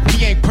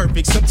 We ain't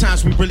perfect.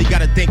 Sometimes we really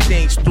gotta think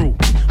things through.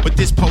 But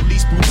this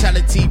police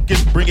brutality,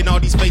 bringing all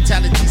these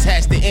fatalities,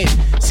 has to end.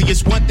 See,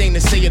 it's one thing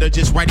to say it or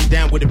just write it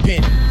down with a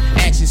pen.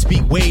 Actions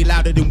speak way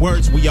louder than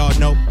words, we all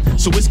know.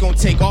 So it's gonna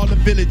take all the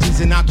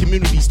villages in our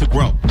communities to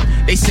grow.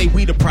 They say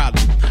we the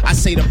problem. I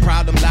say the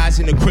problem lies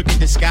in the crooked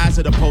disguise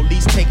of the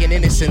police taking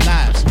innocent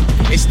lives.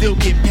 They still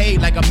get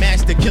paid like a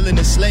master killing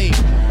a slave.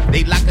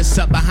 They lock us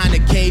up behind a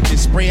cage and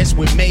spray us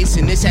with mace,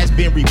 and this has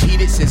been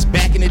repeated since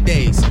back in the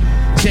days.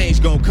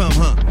 Change gon' come,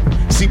 huh?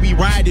 See, we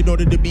ride in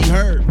order to be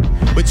heard,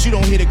 but you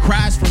don't hear the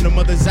cries from the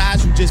mother's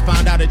eyes who just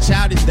found out her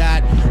child has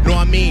died. No,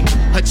 I mean,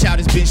 her child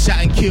has been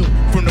shot and killed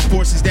from the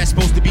forces that's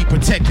supposed to be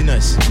protecting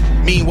us.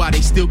 Meanwhile,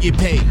 they still get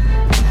paid.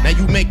 Now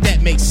you make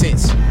that make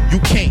sense. You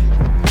can't.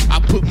 I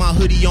put my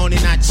hoodie on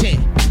and I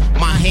chant.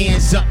 My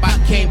hands up, I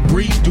can't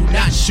breathe, do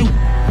not shoot.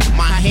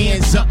 My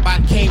hands up, I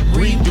can't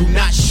breathe, do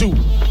not shoot.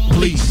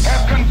 Please.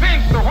 Have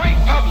convinced the white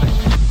public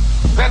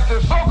that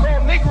the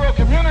so-called Negro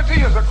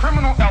community is a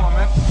criminal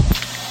element.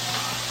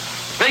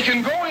 They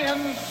can go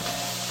in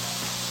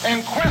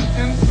and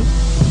question,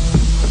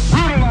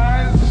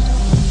 brutalize,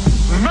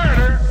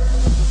 murder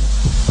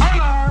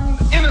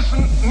unarmed,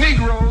 innocent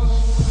Negroes,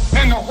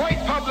 and the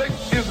white public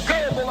is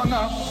gullible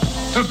enough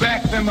to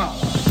back them up.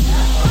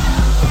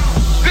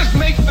 This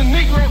makes the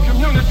Negro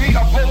community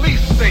a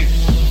police state.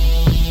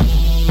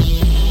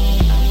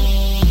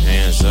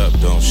 Hands up,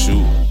 don't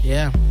shoot.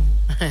 Yeah.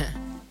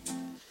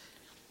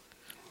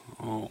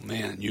 Oh,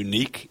 man.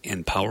 Unique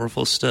and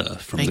powerful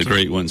stuff from Thank the you.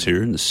 great ones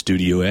here in the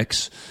Studio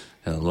X.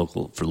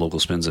 Local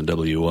spins on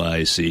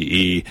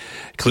WICE.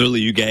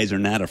 Clearly, you guys are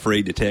not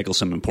afraid to tackle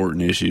some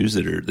important issues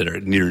that are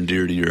near and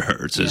dear to your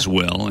hearts as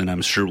well. And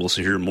I'm sure we'll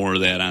hear more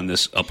of that on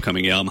this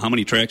upcoming album. How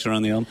many tracks are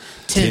on the album?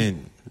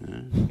 10.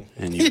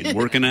 And you've been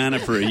working on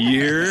it for a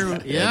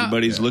year. Yeah.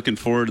 Everybody's looking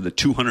forward to the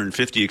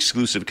 250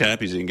 exclusive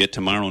copies you can get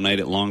tomorrow night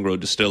at Long Road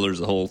Distillers.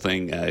 The whole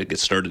thing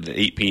gets started at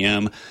 8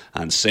 p.m.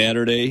 on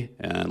Saturday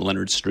on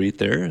Leonard Street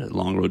there at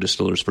Long Road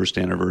Distillers' first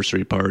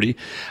anniversary party.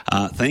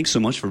 Thanks so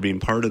much for being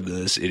part of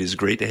this. It is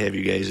great to have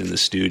you guys in the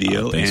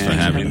studio. Thanks for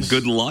having us.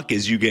 Good luck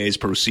as you guys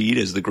proceed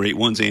as the great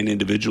ones and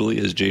individually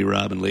as J.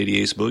 Rob and Lady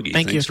Ace Boogie.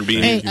 Thanks you. for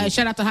being Hey, here.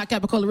 shout out to Hot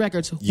Capicola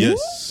Records.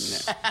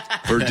 Yes.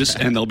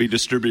 And they'll be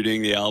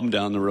distributing the album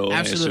down the road,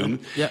 Absolutely. I assume.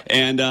 Yep.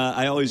 And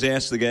I always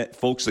ask the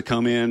folks that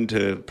come in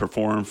to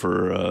perform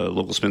for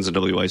Local Spins and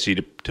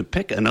WIC to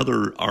pick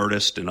another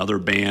artist, another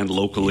band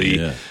locally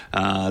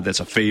that's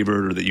a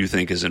favorite or that you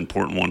think is an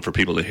important one for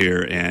people to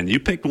hear. And you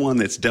picked one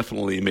that's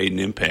definitely made an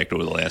impact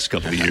over the last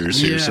couple of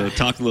years here. Yeah. So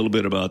talk a little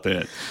bit about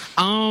that.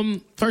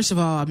 First of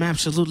all,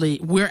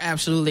 we're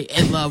absolutely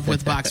in love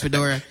with Box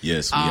Fedora.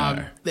 Yes, we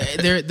are.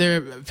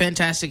 They're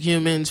fantastic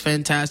humans,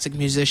 fantastic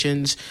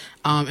musicians,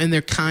 and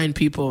they're kind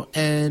people.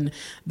 And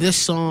this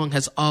song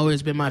has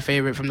always been my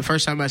favorite from the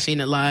first time I seen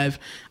it live.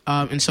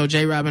 And so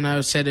J. Rob and I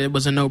said it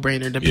was a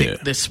no-brainer to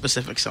pick this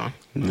specific song.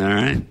 All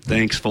right.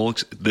 Thanks,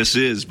 folks. This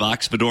is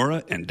Vox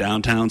Fedora and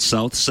Downtown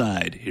South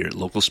Side here at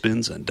Local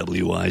Spins on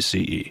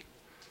WICE.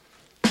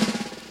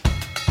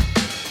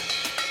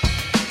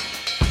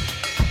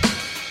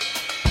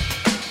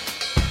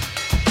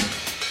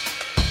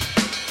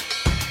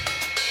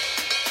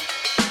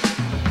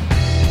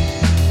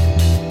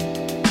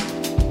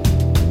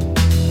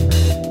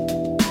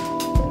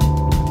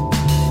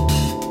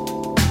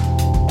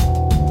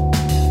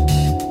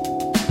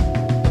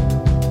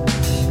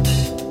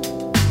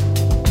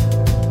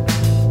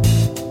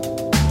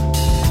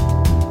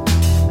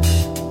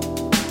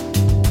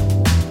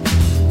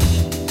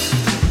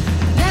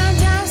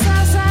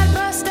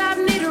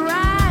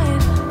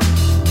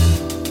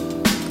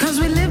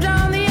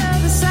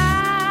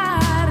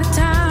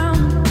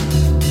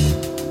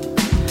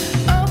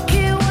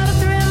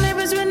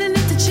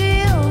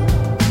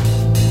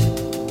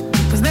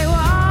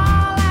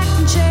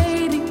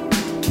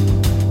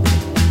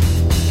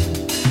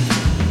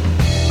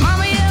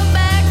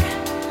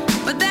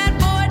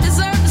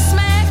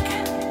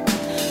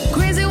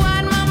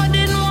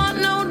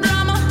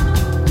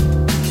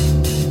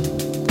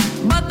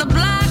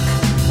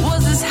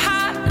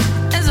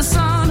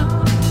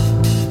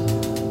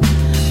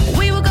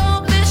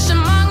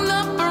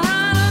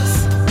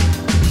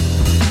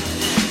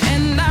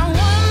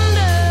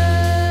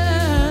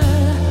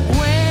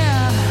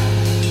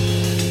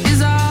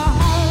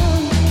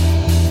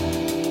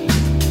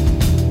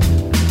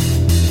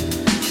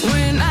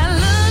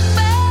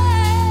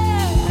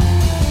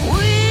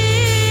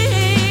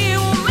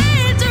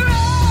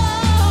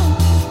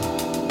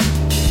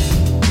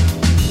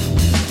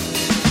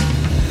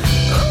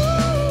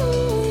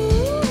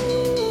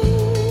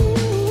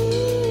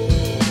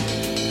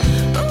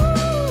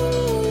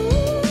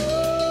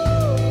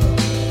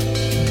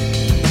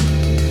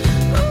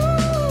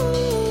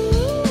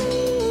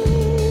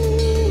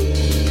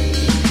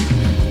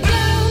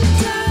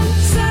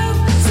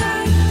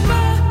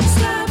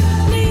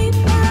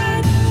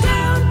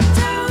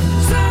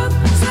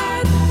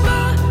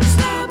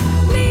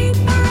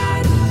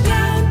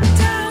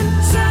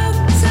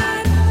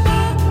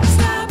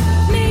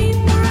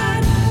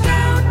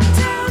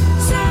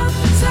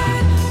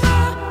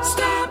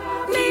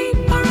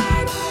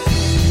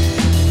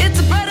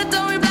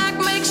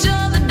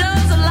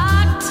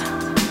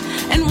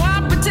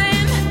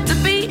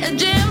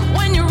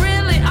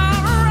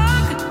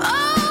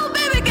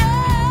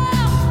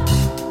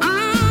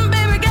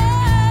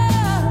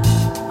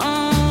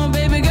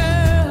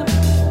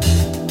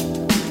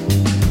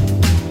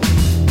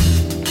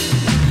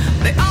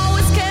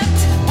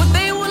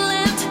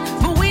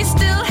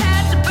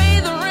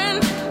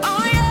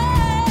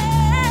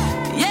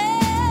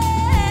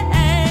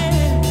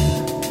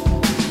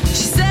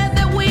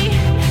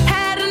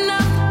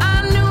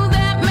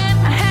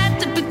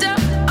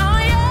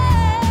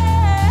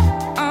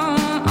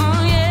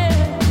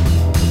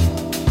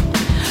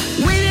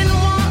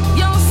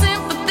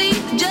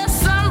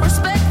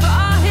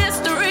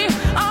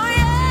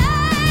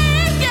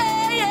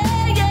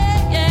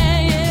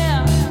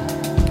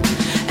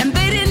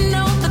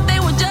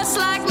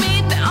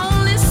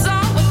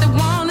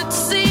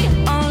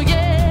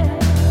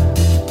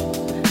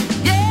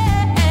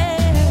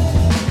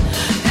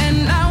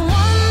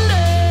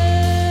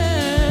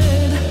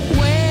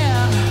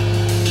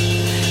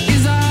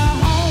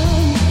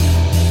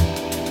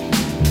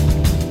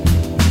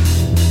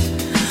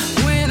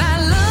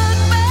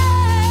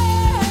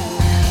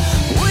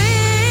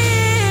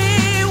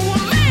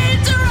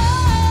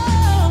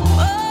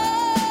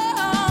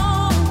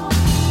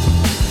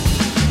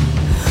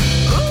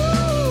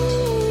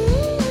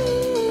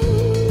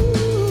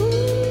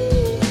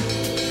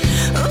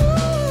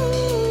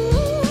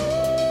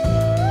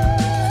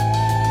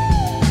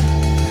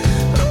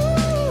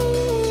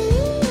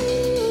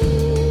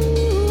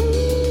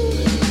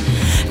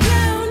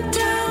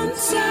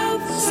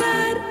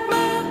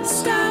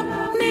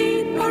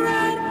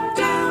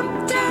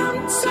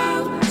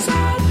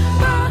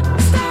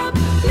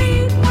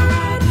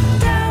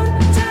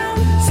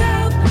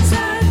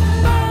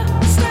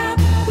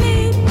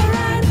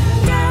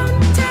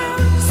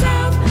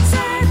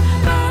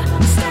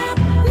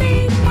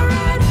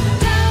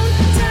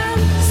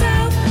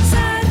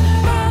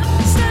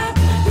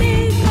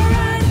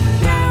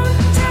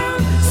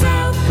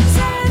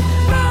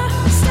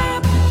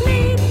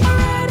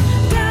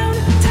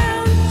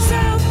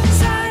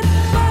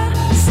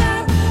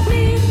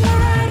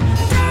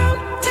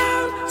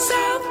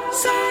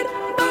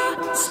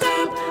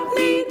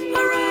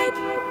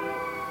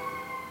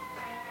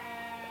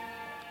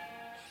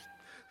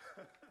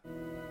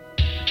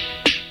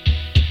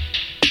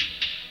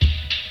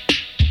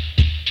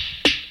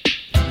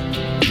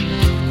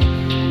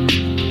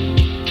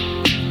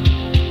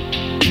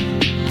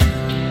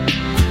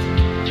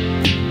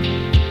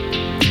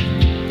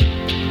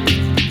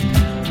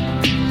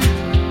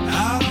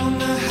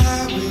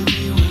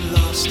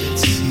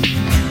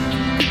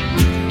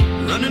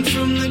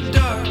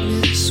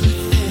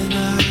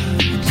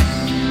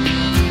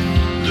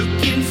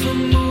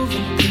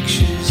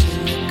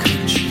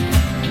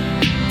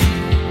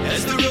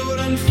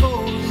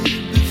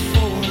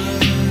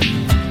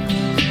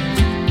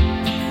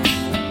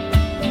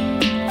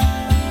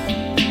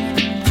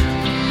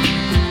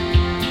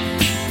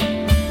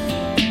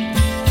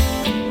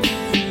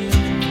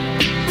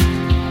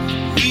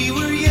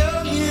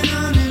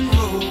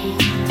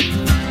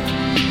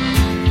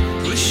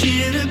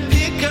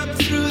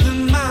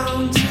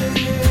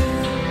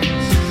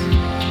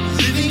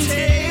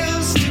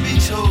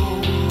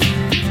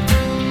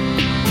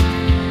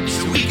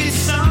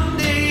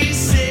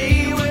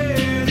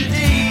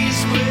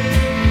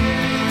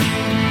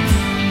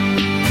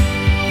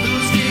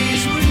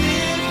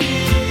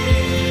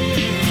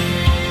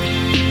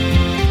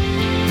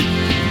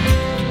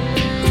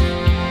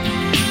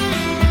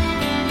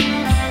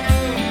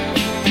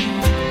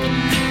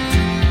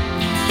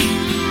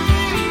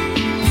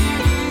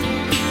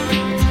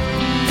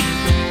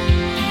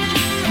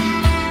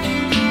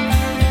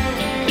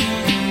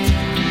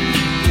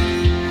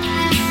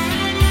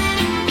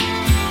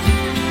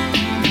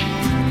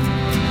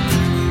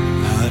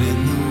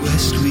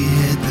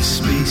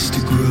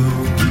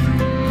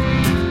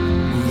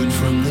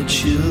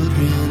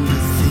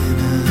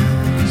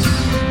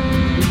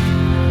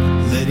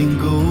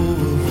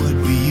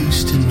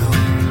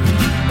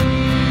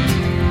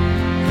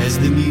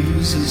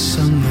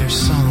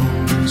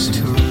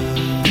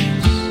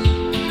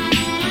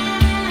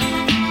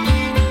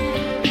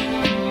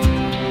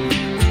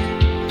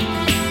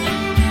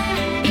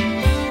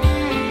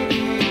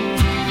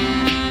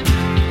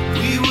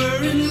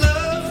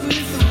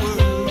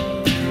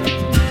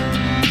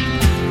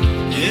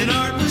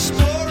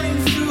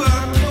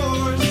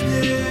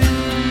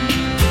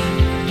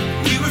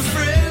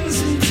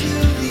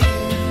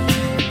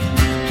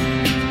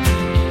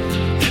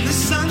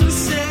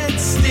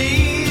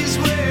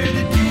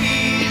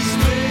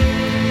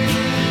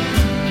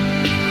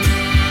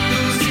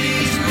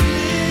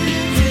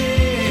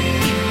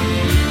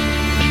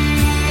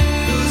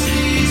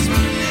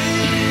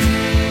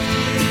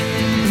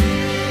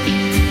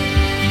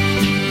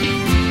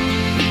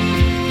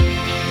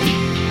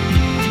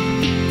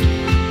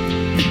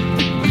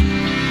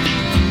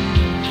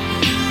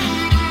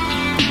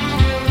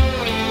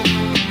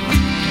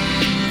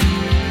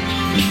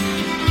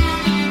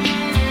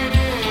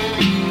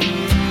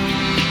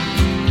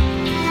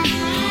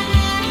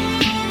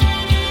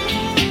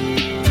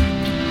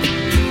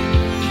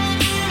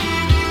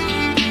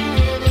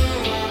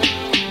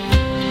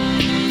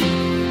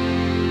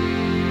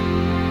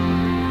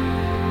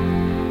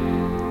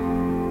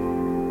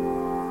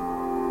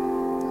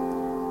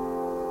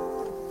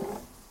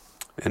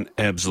 An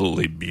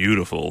absolutely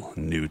beautiful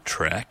new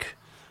track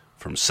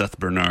from Seth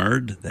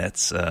Bernard.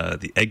 That's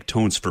the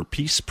Eggtones for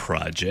Peace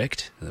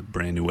project. The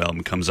brand new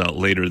album comes out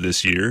later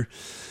this year.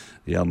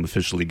 The album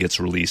officially gets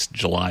released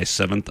July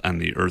 7th on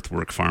the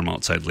Earthwork Farm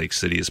outside Lake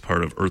City as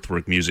part of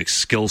Earthwork Music's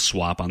Skill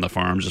Swap on the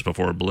farm just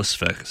before Bliss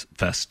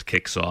Fest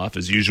kicks off.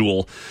 As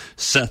usual,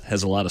 Seth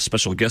has a lot of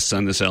special guests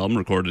on this album,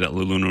 recorded at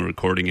Luluna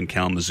Recording in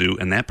Kalamazoo,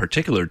 and that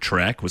particular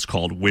track was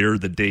called Where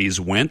the Days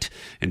Went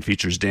and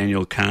features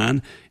Daniel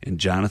Kahn and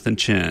Jonathan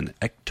Chen.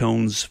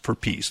 Eggtones for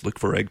Peace. Look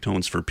for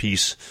Eggtones for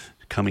Peace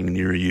coming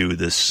near you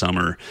this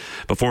summer.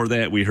 Before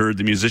that, we heard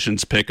the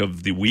musician's pick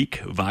of the week,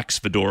 Vox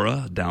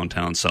Fedora,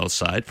 Downtown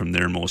Southside, from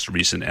their most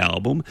recent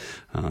album.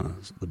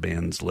 The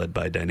band's led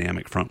by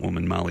dynamic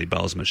frontwoman Molly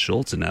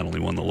Bausma-Schultz, and not only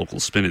won the Local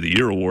Spin of the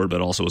Year award,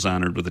 but also was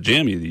honored with the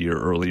Jammy of the Year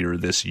earlier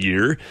this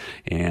year.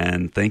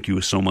 And thank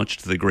you so much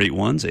to the great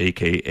ones,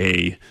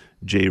 a.k.a.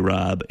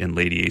 J-Rob and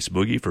Lady Ace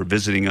Boogie, for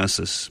visiting us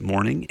this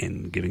morning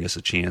and giving us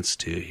a chance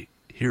to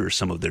hear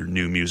some of their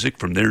new music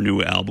from their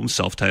new album,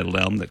 self-titled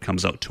album that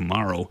comes out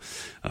tomorrow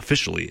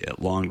officially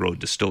at Long Road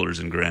Distillers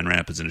in Grand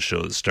Rapids, in a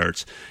show that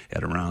starts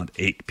at around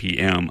 8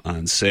 p.m.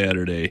 on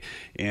Saturday.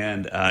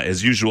 And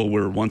as usual,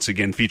 we're once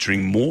again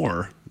featuring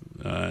more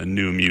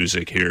new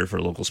music here for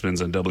Local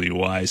Spins on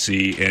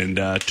WIC.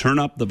 And turn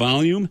up the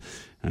volume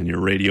on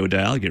your radio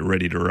dial. Get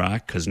ready to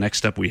rock, because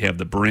next up we have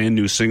the brand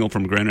new single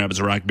from Grand Rapids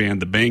rock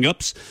band The Bang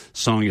Ups.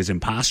 Song is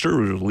Imposter,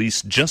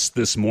 released just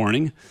this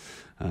morning.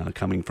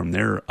 Coming from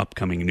their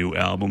upcoming new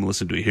album.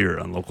 Listen to it here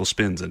on Local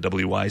Spins and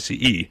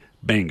WICE,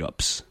 Bang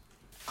Ups.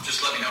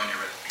 Just let me know when you're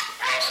ready.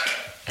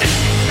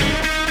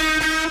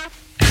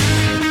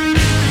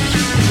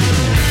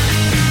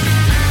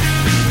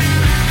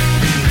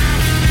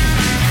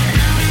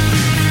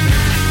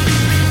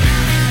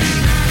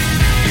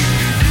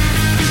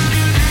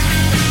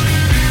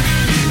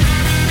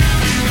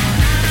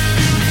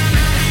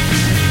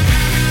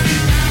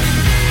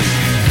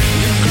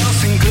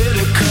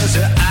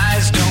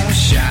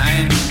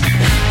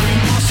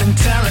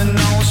 Telling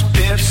those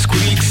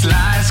pipsqueaks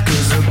lies,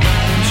 'cause a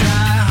bone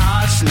dry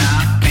heart's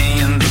not pain.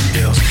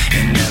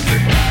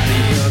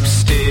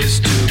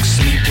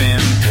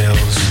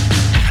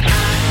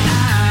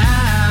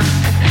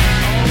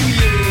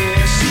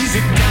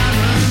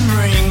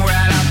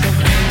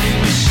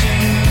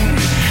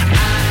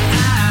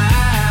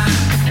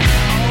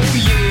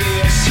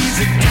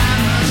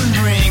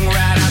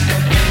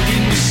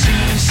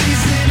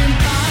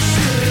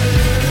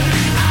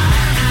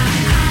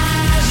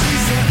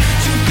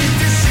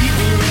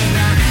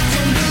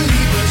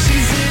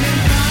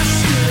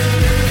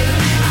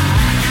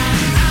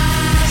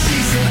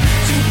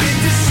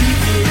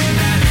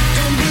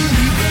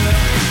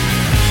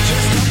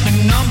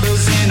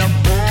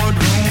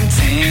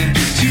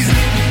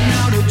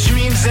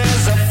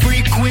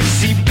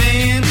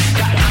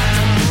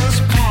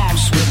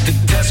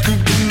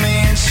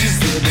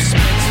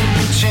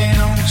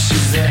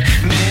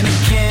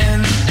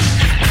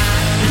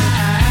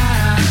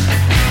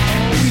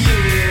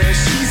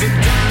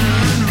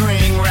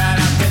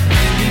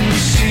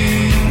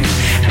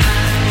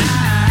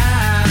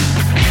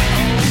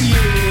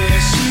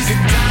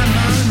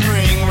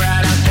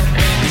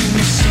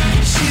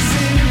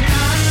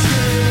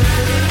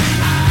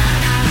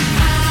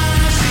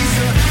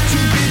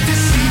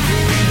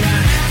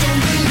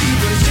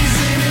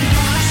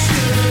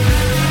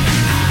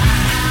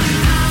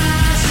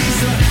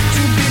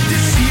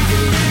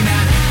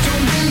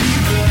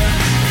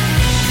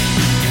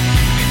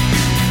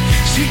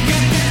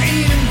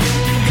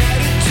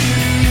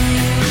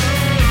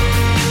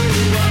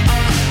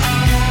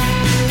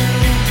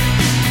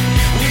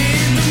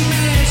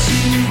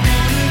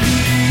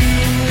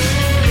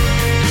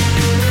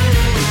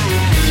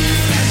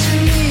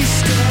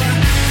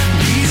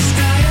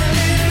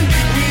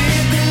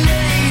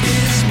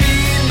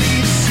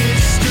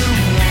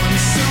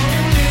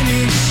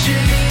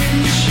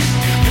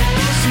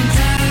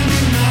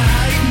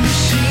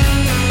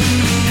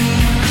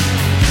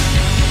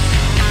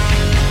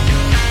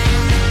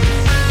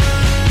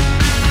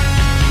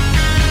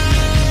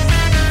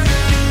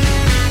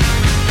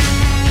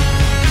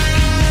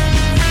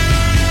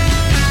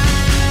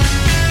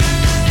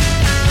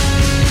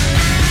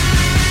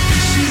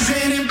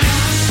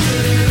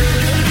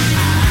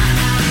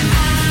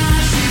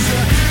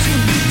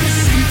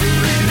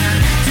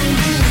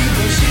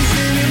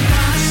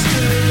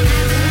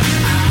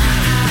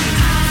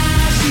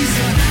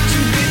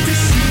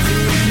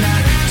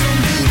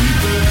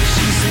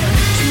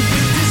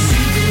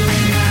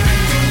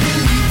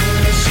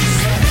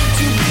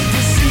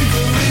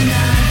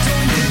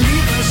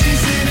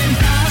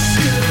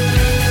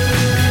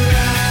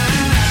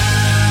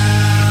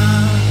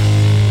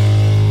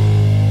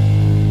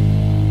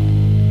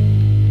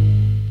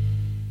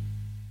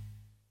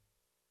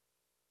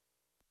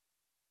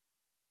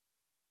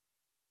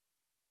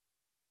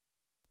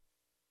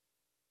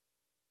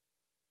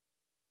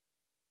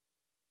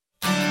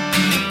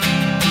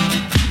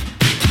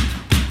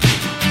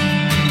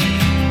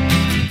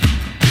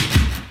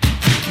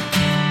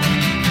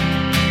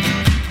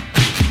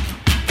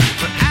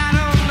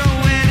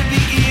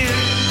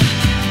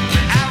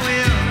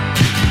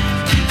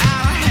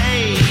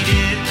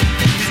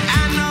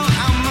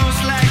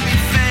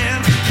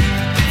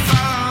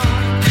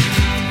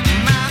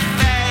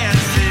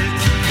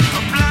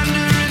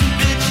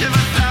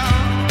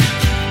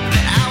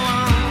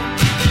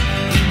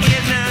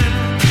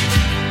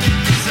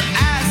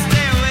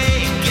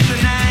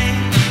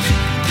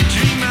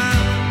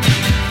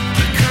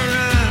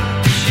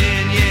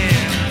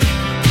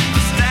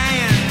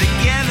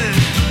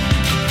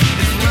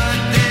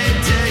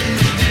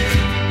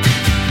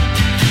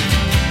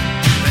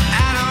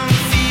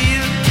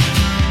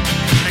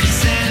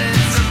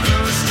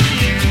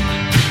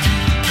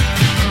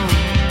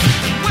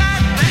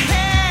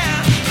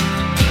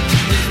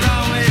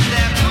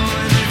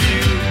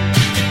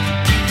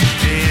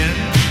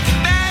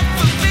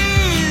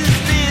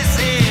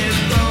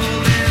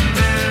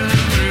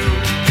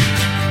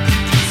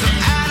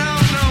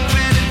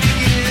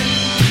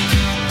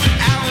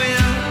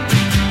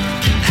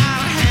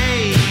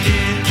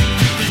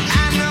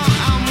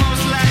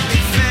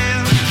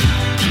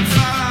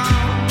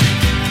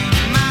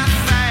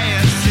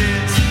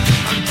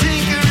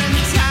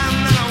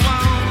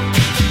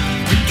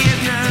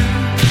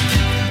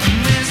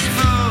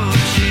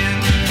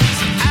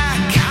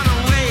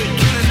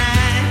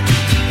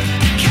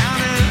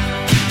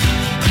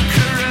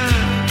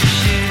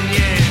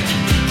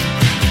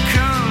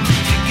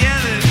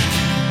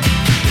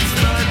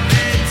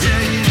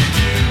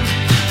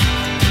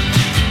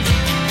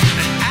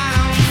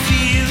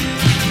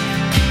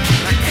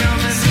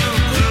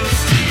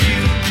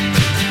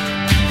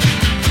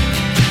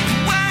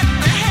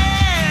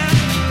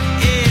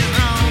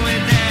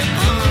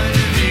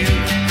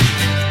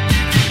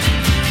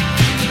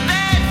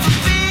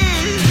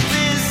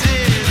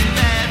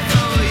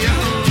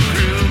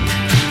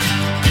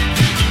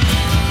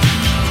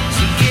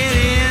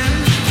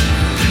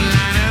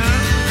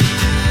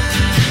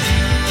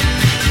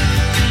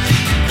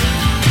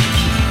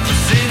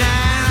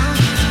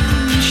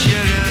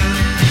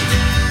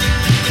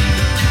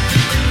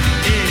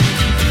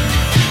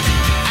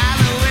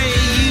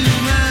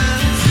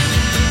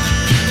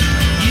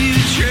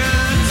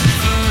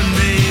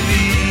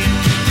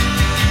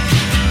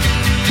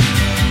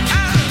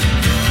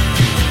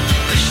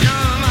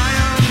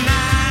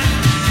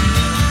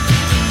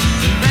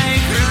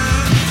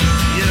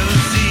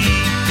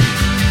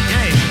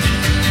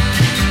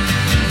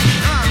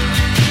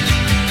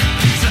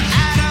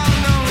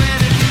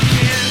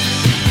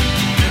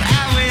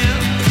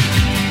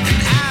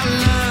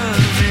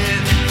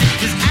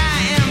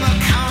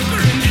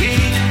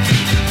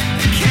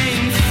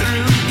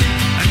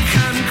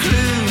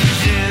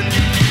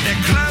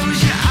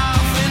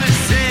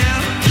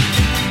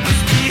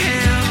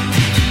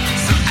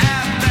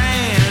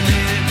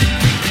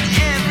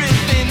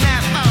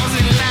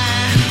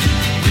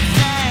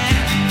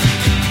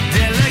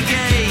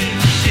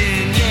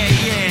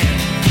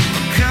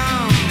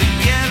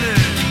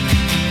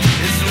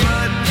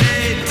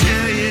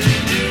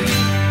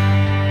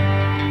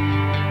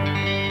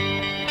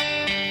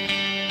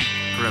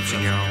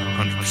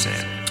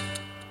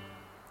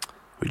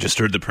 Just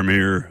heard the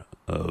premiere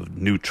of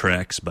new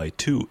tracks by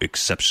two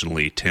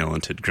exceptionally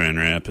talented Grand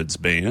Rapids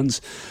bands.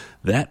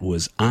 That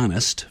was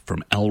Honest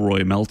from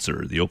Elroy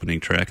Meltzer, the opening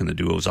track in the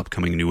duo's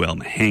upcoming new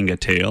album, Hang a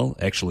Tale.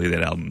 Actually,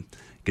 that album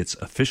gets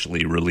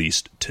officially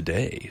released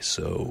today,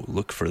 so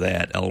look for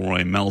that.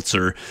 Elroy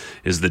Meltzer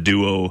is the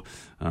duo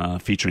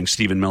featuring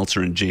Stephen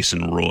Meltzer and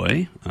Jason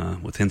Roy,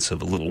 with hints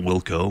of a little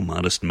Wilco,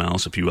 Modest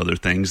Mouse, a few other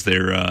things.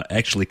 They're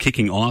actually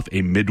kicking off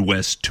a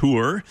Midwest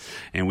tour,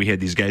 and we had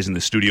these guys in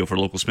the studio for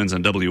Local Spins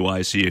on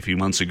WIC a few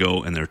months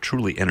ago, and they're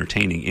truly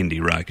entertaining indie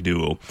rock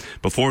duo.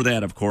 Before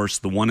that, of course,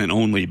 the one and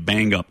only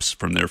Bang Ups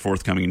from their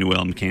forthcoming new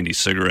album, Candy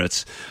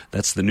Cigarettes.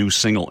 That's the new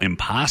single,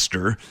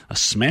 Imposter, a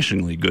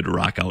smashingly good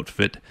rock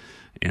outfit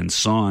and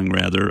song,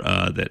 rather,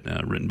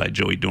 written by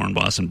Joey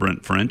Dornbos and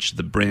Brent French.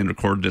 The band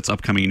recorded its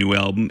upcoming new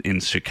album in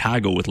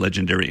Chicago with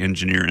legendary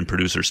engineer and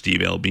producer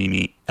Steve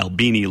Albini.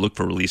 Look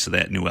for release of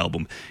that new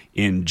album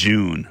in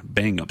June.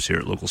 Bang Ups here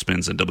at Local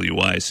Spins and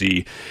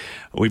WIC.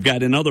 We've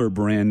got another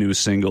brand new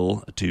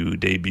single to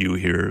debut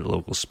here at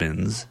Local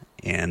Spins,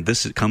 and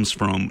this comes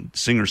from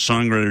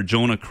singer-songwriter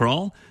Jonah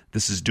Krall.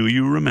 This is Do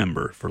You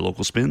Remember for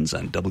Local Spins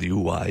on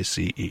WICE.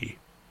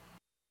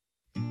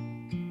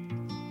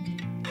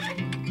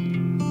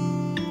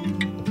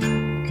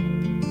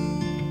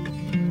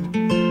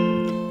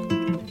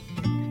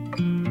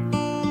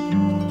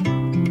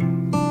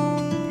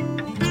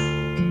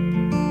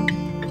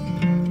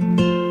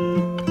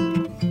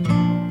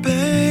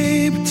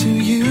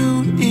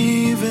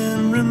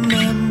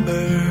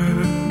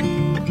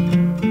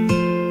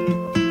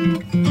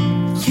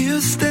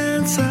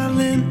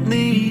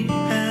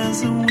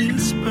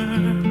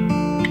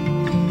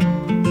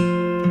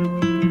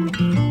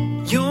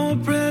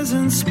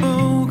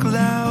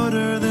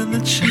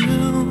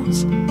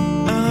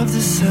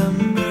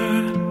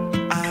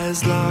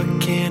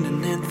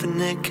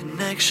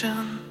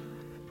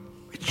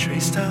 We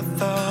traced our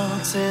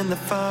thoughts in the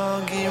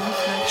foggy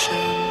reflection.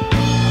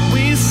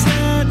 We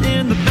sat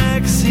in the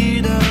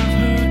backseat of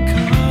her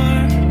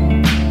car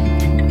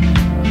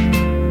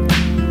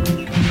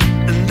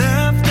and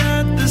laughed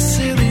at the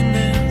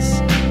silliness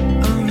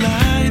of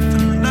life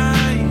and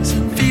lies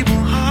and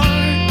feeble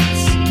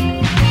hearts.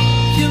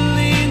 You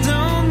leaned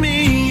on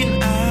me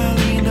and I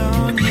leaned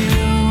on you.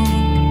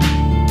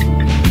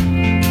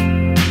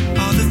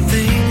 All the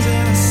things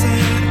that I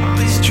said, all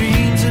these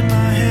dreams in my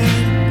head,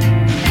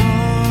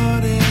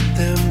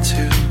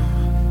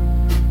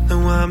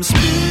 I'm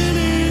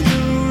spinning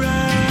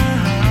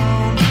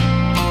around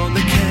on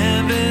the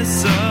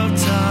canvas of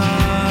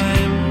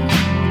time.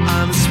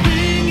 I'm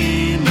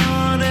swinging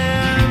on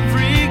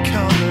every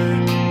color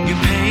you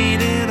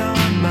painted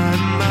on my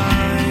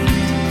mind.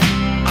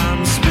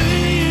 I'm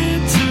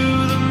swaying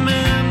to the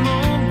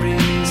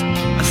memories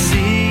I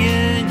see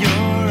in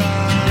your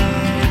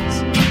eyes.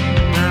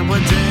 Now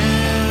what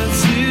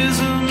dance is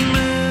a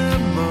memory.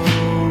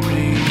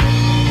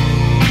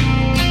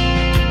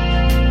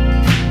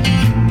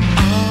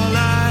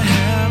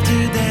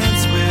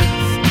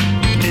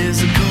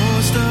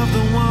 Of the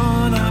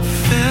one I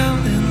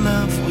fell in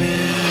love with.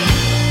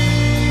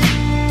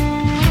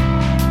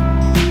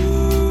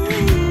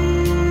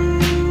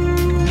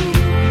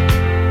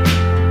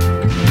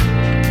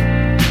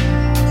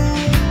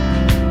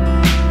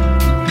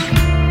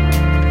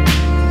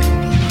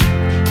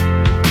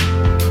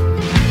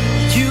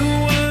 You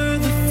were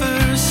the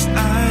first I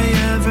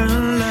ever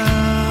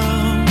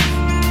loved.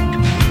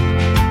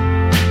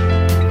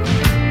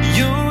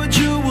 You're a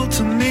jewel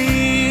to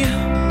me,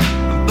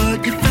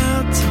 but you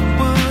felt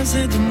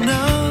wasn't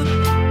enough.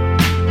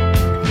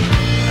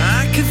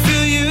 I could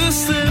feel you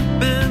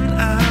slipping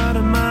out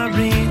of my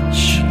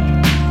reach,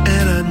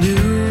 and I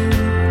knew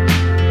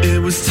it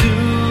was too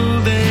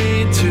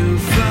late to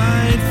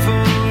fight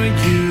for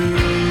you.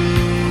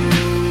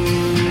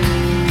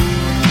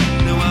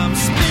 Now I'm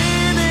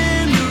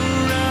spinning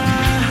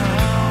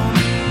around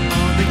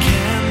on the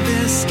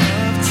canvas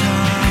of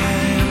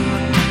time.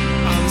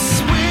 I'm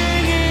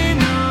swinging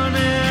on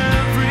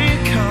every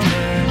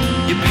color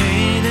you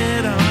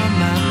painted on.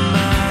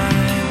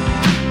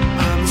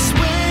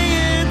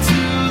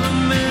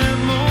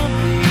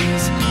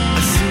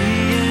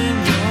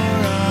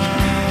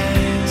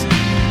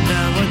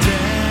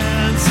 Dance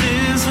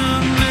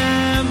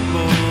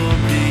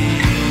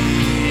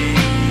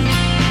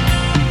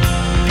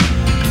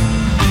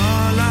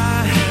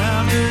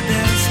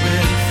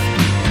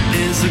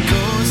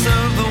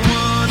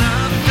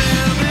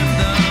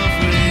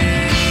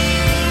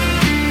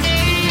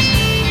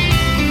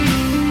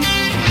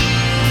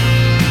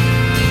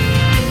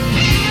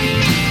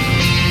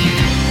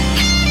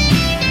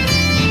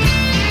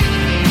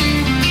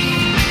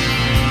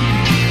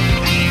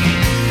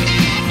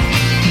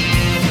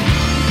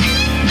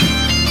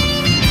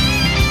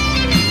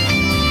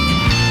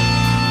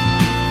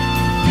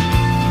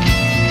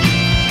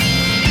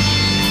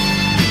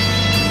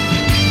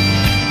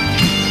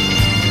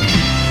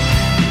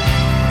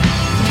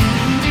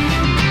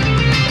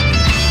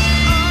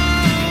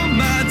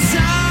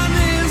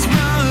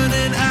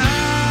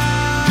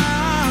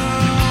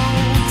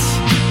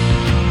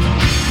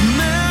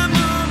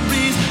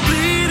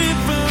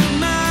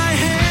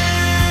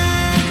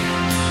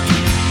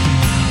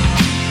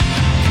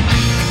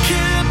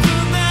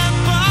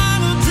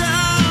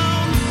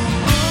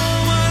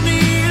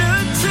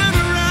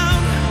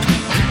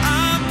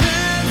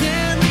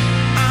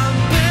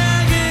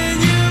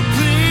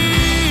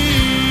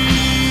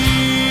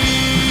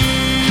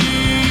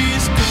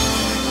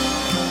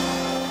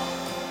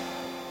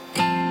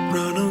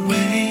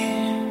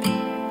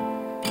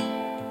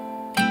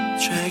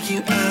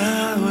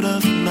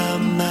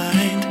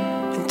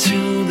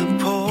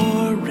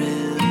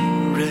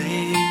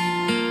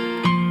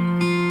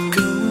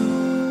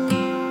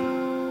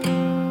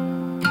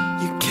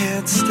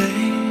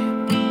stay.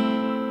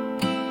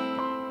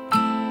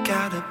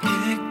 Gotta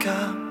pick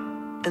up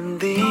and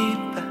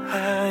leave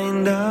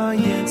behind our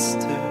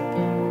yesterday.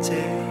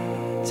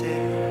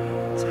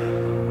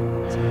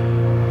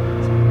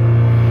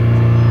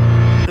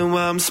 And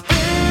while I'm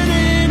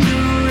spinning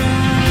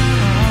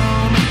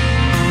around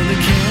on the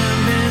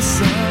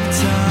canvas of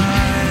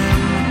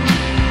time,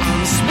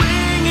 I'm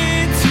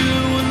swinging to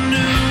a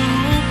new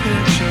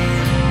picture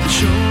that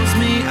shows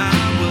me I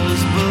was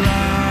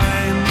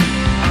blind.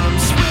 I'm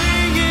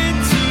swinging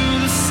to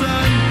the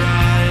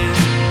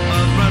sunrise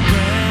of my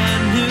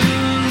brand new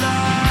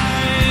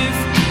life,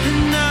 and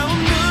now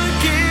I'm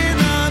looking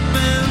up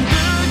and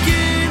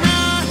looking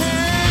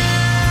ahead.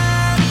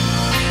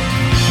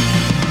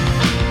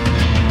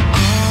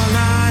 All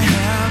I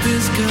have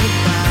is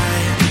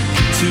goodbye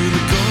to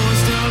the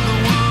ghost of the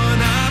one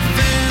I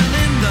fell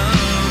in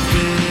love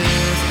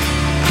with.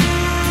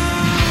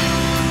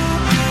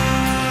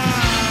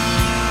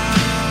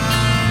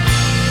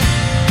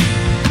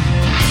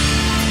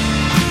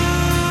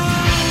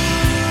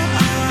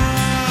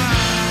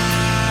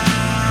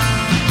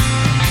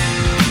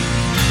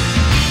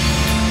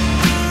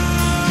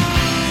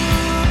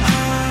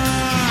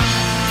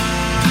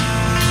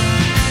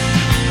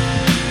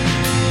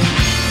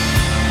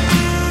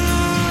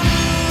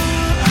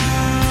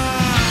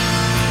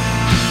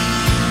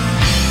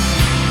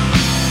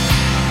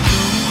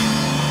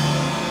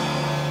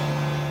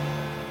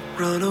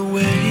 Run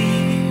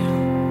away,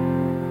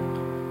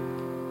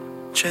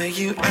 drag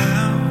you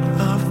out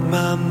of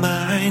my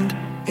mind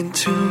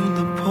into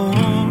the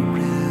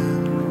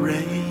pouring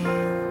rain.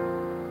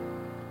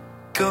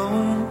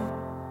 Go,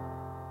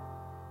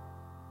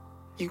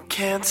 you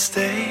can't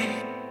stay.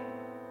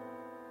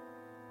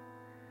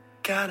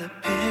 Gotta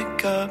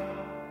pick up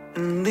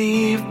and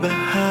leave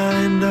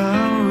behind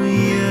our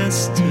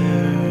yesterday.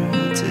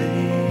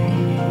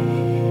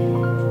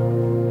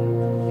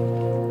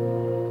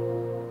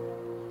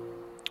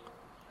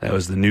 That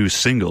was the new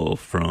single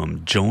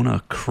from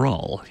Jonah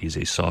Krull. He's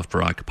a soft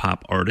rock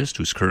pop artist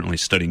who's currently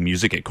studying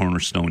music at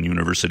Cornerstone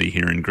University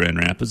here in Grand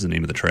Rapids. The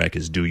name of the track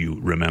is Do You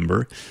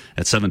Remember?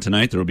 At 7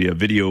 tonight, there will be a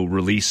video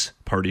release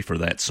party for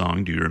that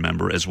song, Do You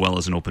Remember, as well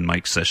as an open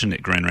mic session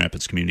at Grand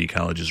Rapids Community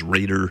College's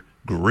Raider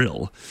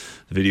Grill.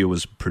 The video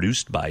was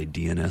produced by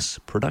DNS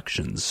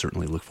Productions.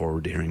 Certainly look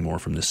forward to hearing more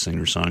from this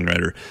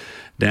singer-songwriter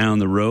down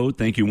the road.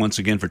 Thank you once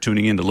again for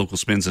tuning in to Local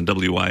Spins on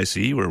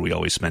WIC, where we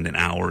always spend an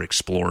hour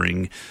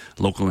exploring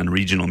local and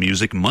regional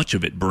music, much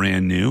of it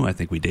brand new. I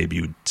think we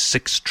debuted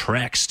 6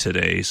 tracks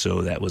today,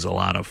 so that was a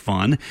lot of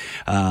fun.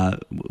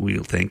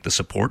 We'll thank the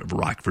support of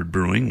Rockford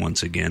Brewing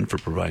once again for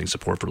providing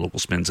support for Local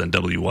Spins on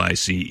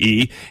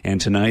WICE.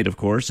 And tonight, of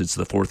course, it's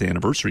the 4th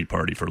anniversary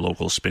party for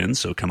Local Spins,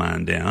 so come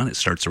on down. It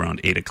starts around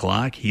 8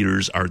 o'clock.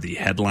 Heaters are the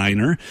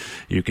headliner.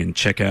 You can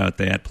check out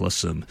that, plus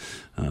some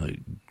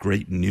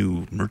great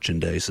new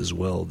merchandise as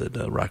well that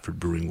Rockford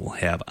Brewing will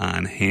have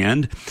on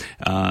hand.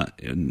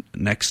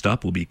 Next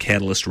up will be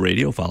Catalyst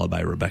Radio, followed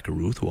by Rebecca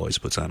Ruth, who always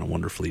puts on a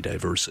wonderfully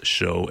diverse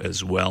show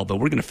as well. But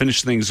we're going to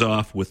finish things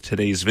off with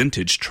today's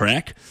vintage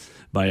track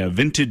by a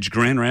vintage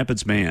Grand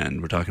Rapids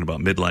band. We're talking about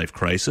Midlife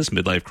Crisis.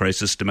 Midlife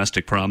Crisis,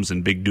 Domestic Problems,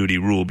 and Big Duty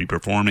Rule will be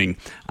performing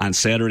on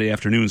Saturday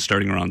afternoon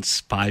starting around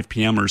 5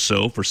 p.m. or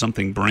so for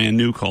something brand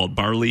new called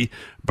Barley,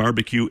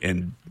 Barbecue,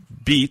 and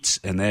Beats,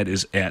 and that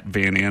is at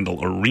Van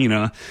Andel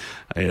Arena.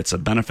 It's a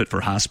benefit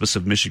for Hospice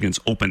of Michigan's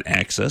Open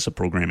Access, a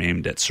program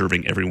aimed at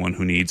serving everyone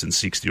who needs and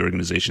seeks the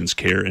organization's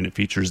care, and it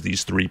features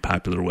these 3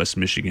 popular West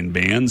Michigan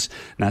bands,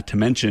 not to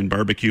mention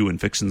barbecue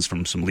and fixins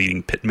from some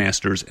leading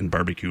pitmasters and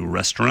barbecue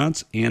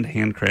restaurants, and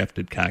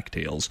handcrafted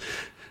cocktails.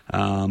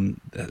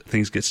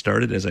 Things get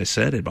started, as I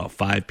said, at about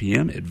 5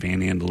 p.m. at Van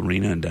Andel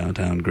Arena in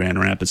downtown Grand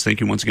Rapids. Thank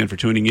you once again for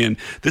tuning in.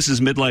 This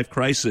is Midlife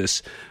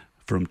Crisis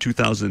from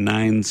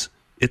 2009's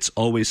It's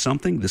Always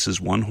Something. This is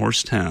One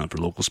Horse Town for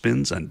Local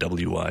Spins on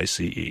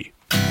WICE.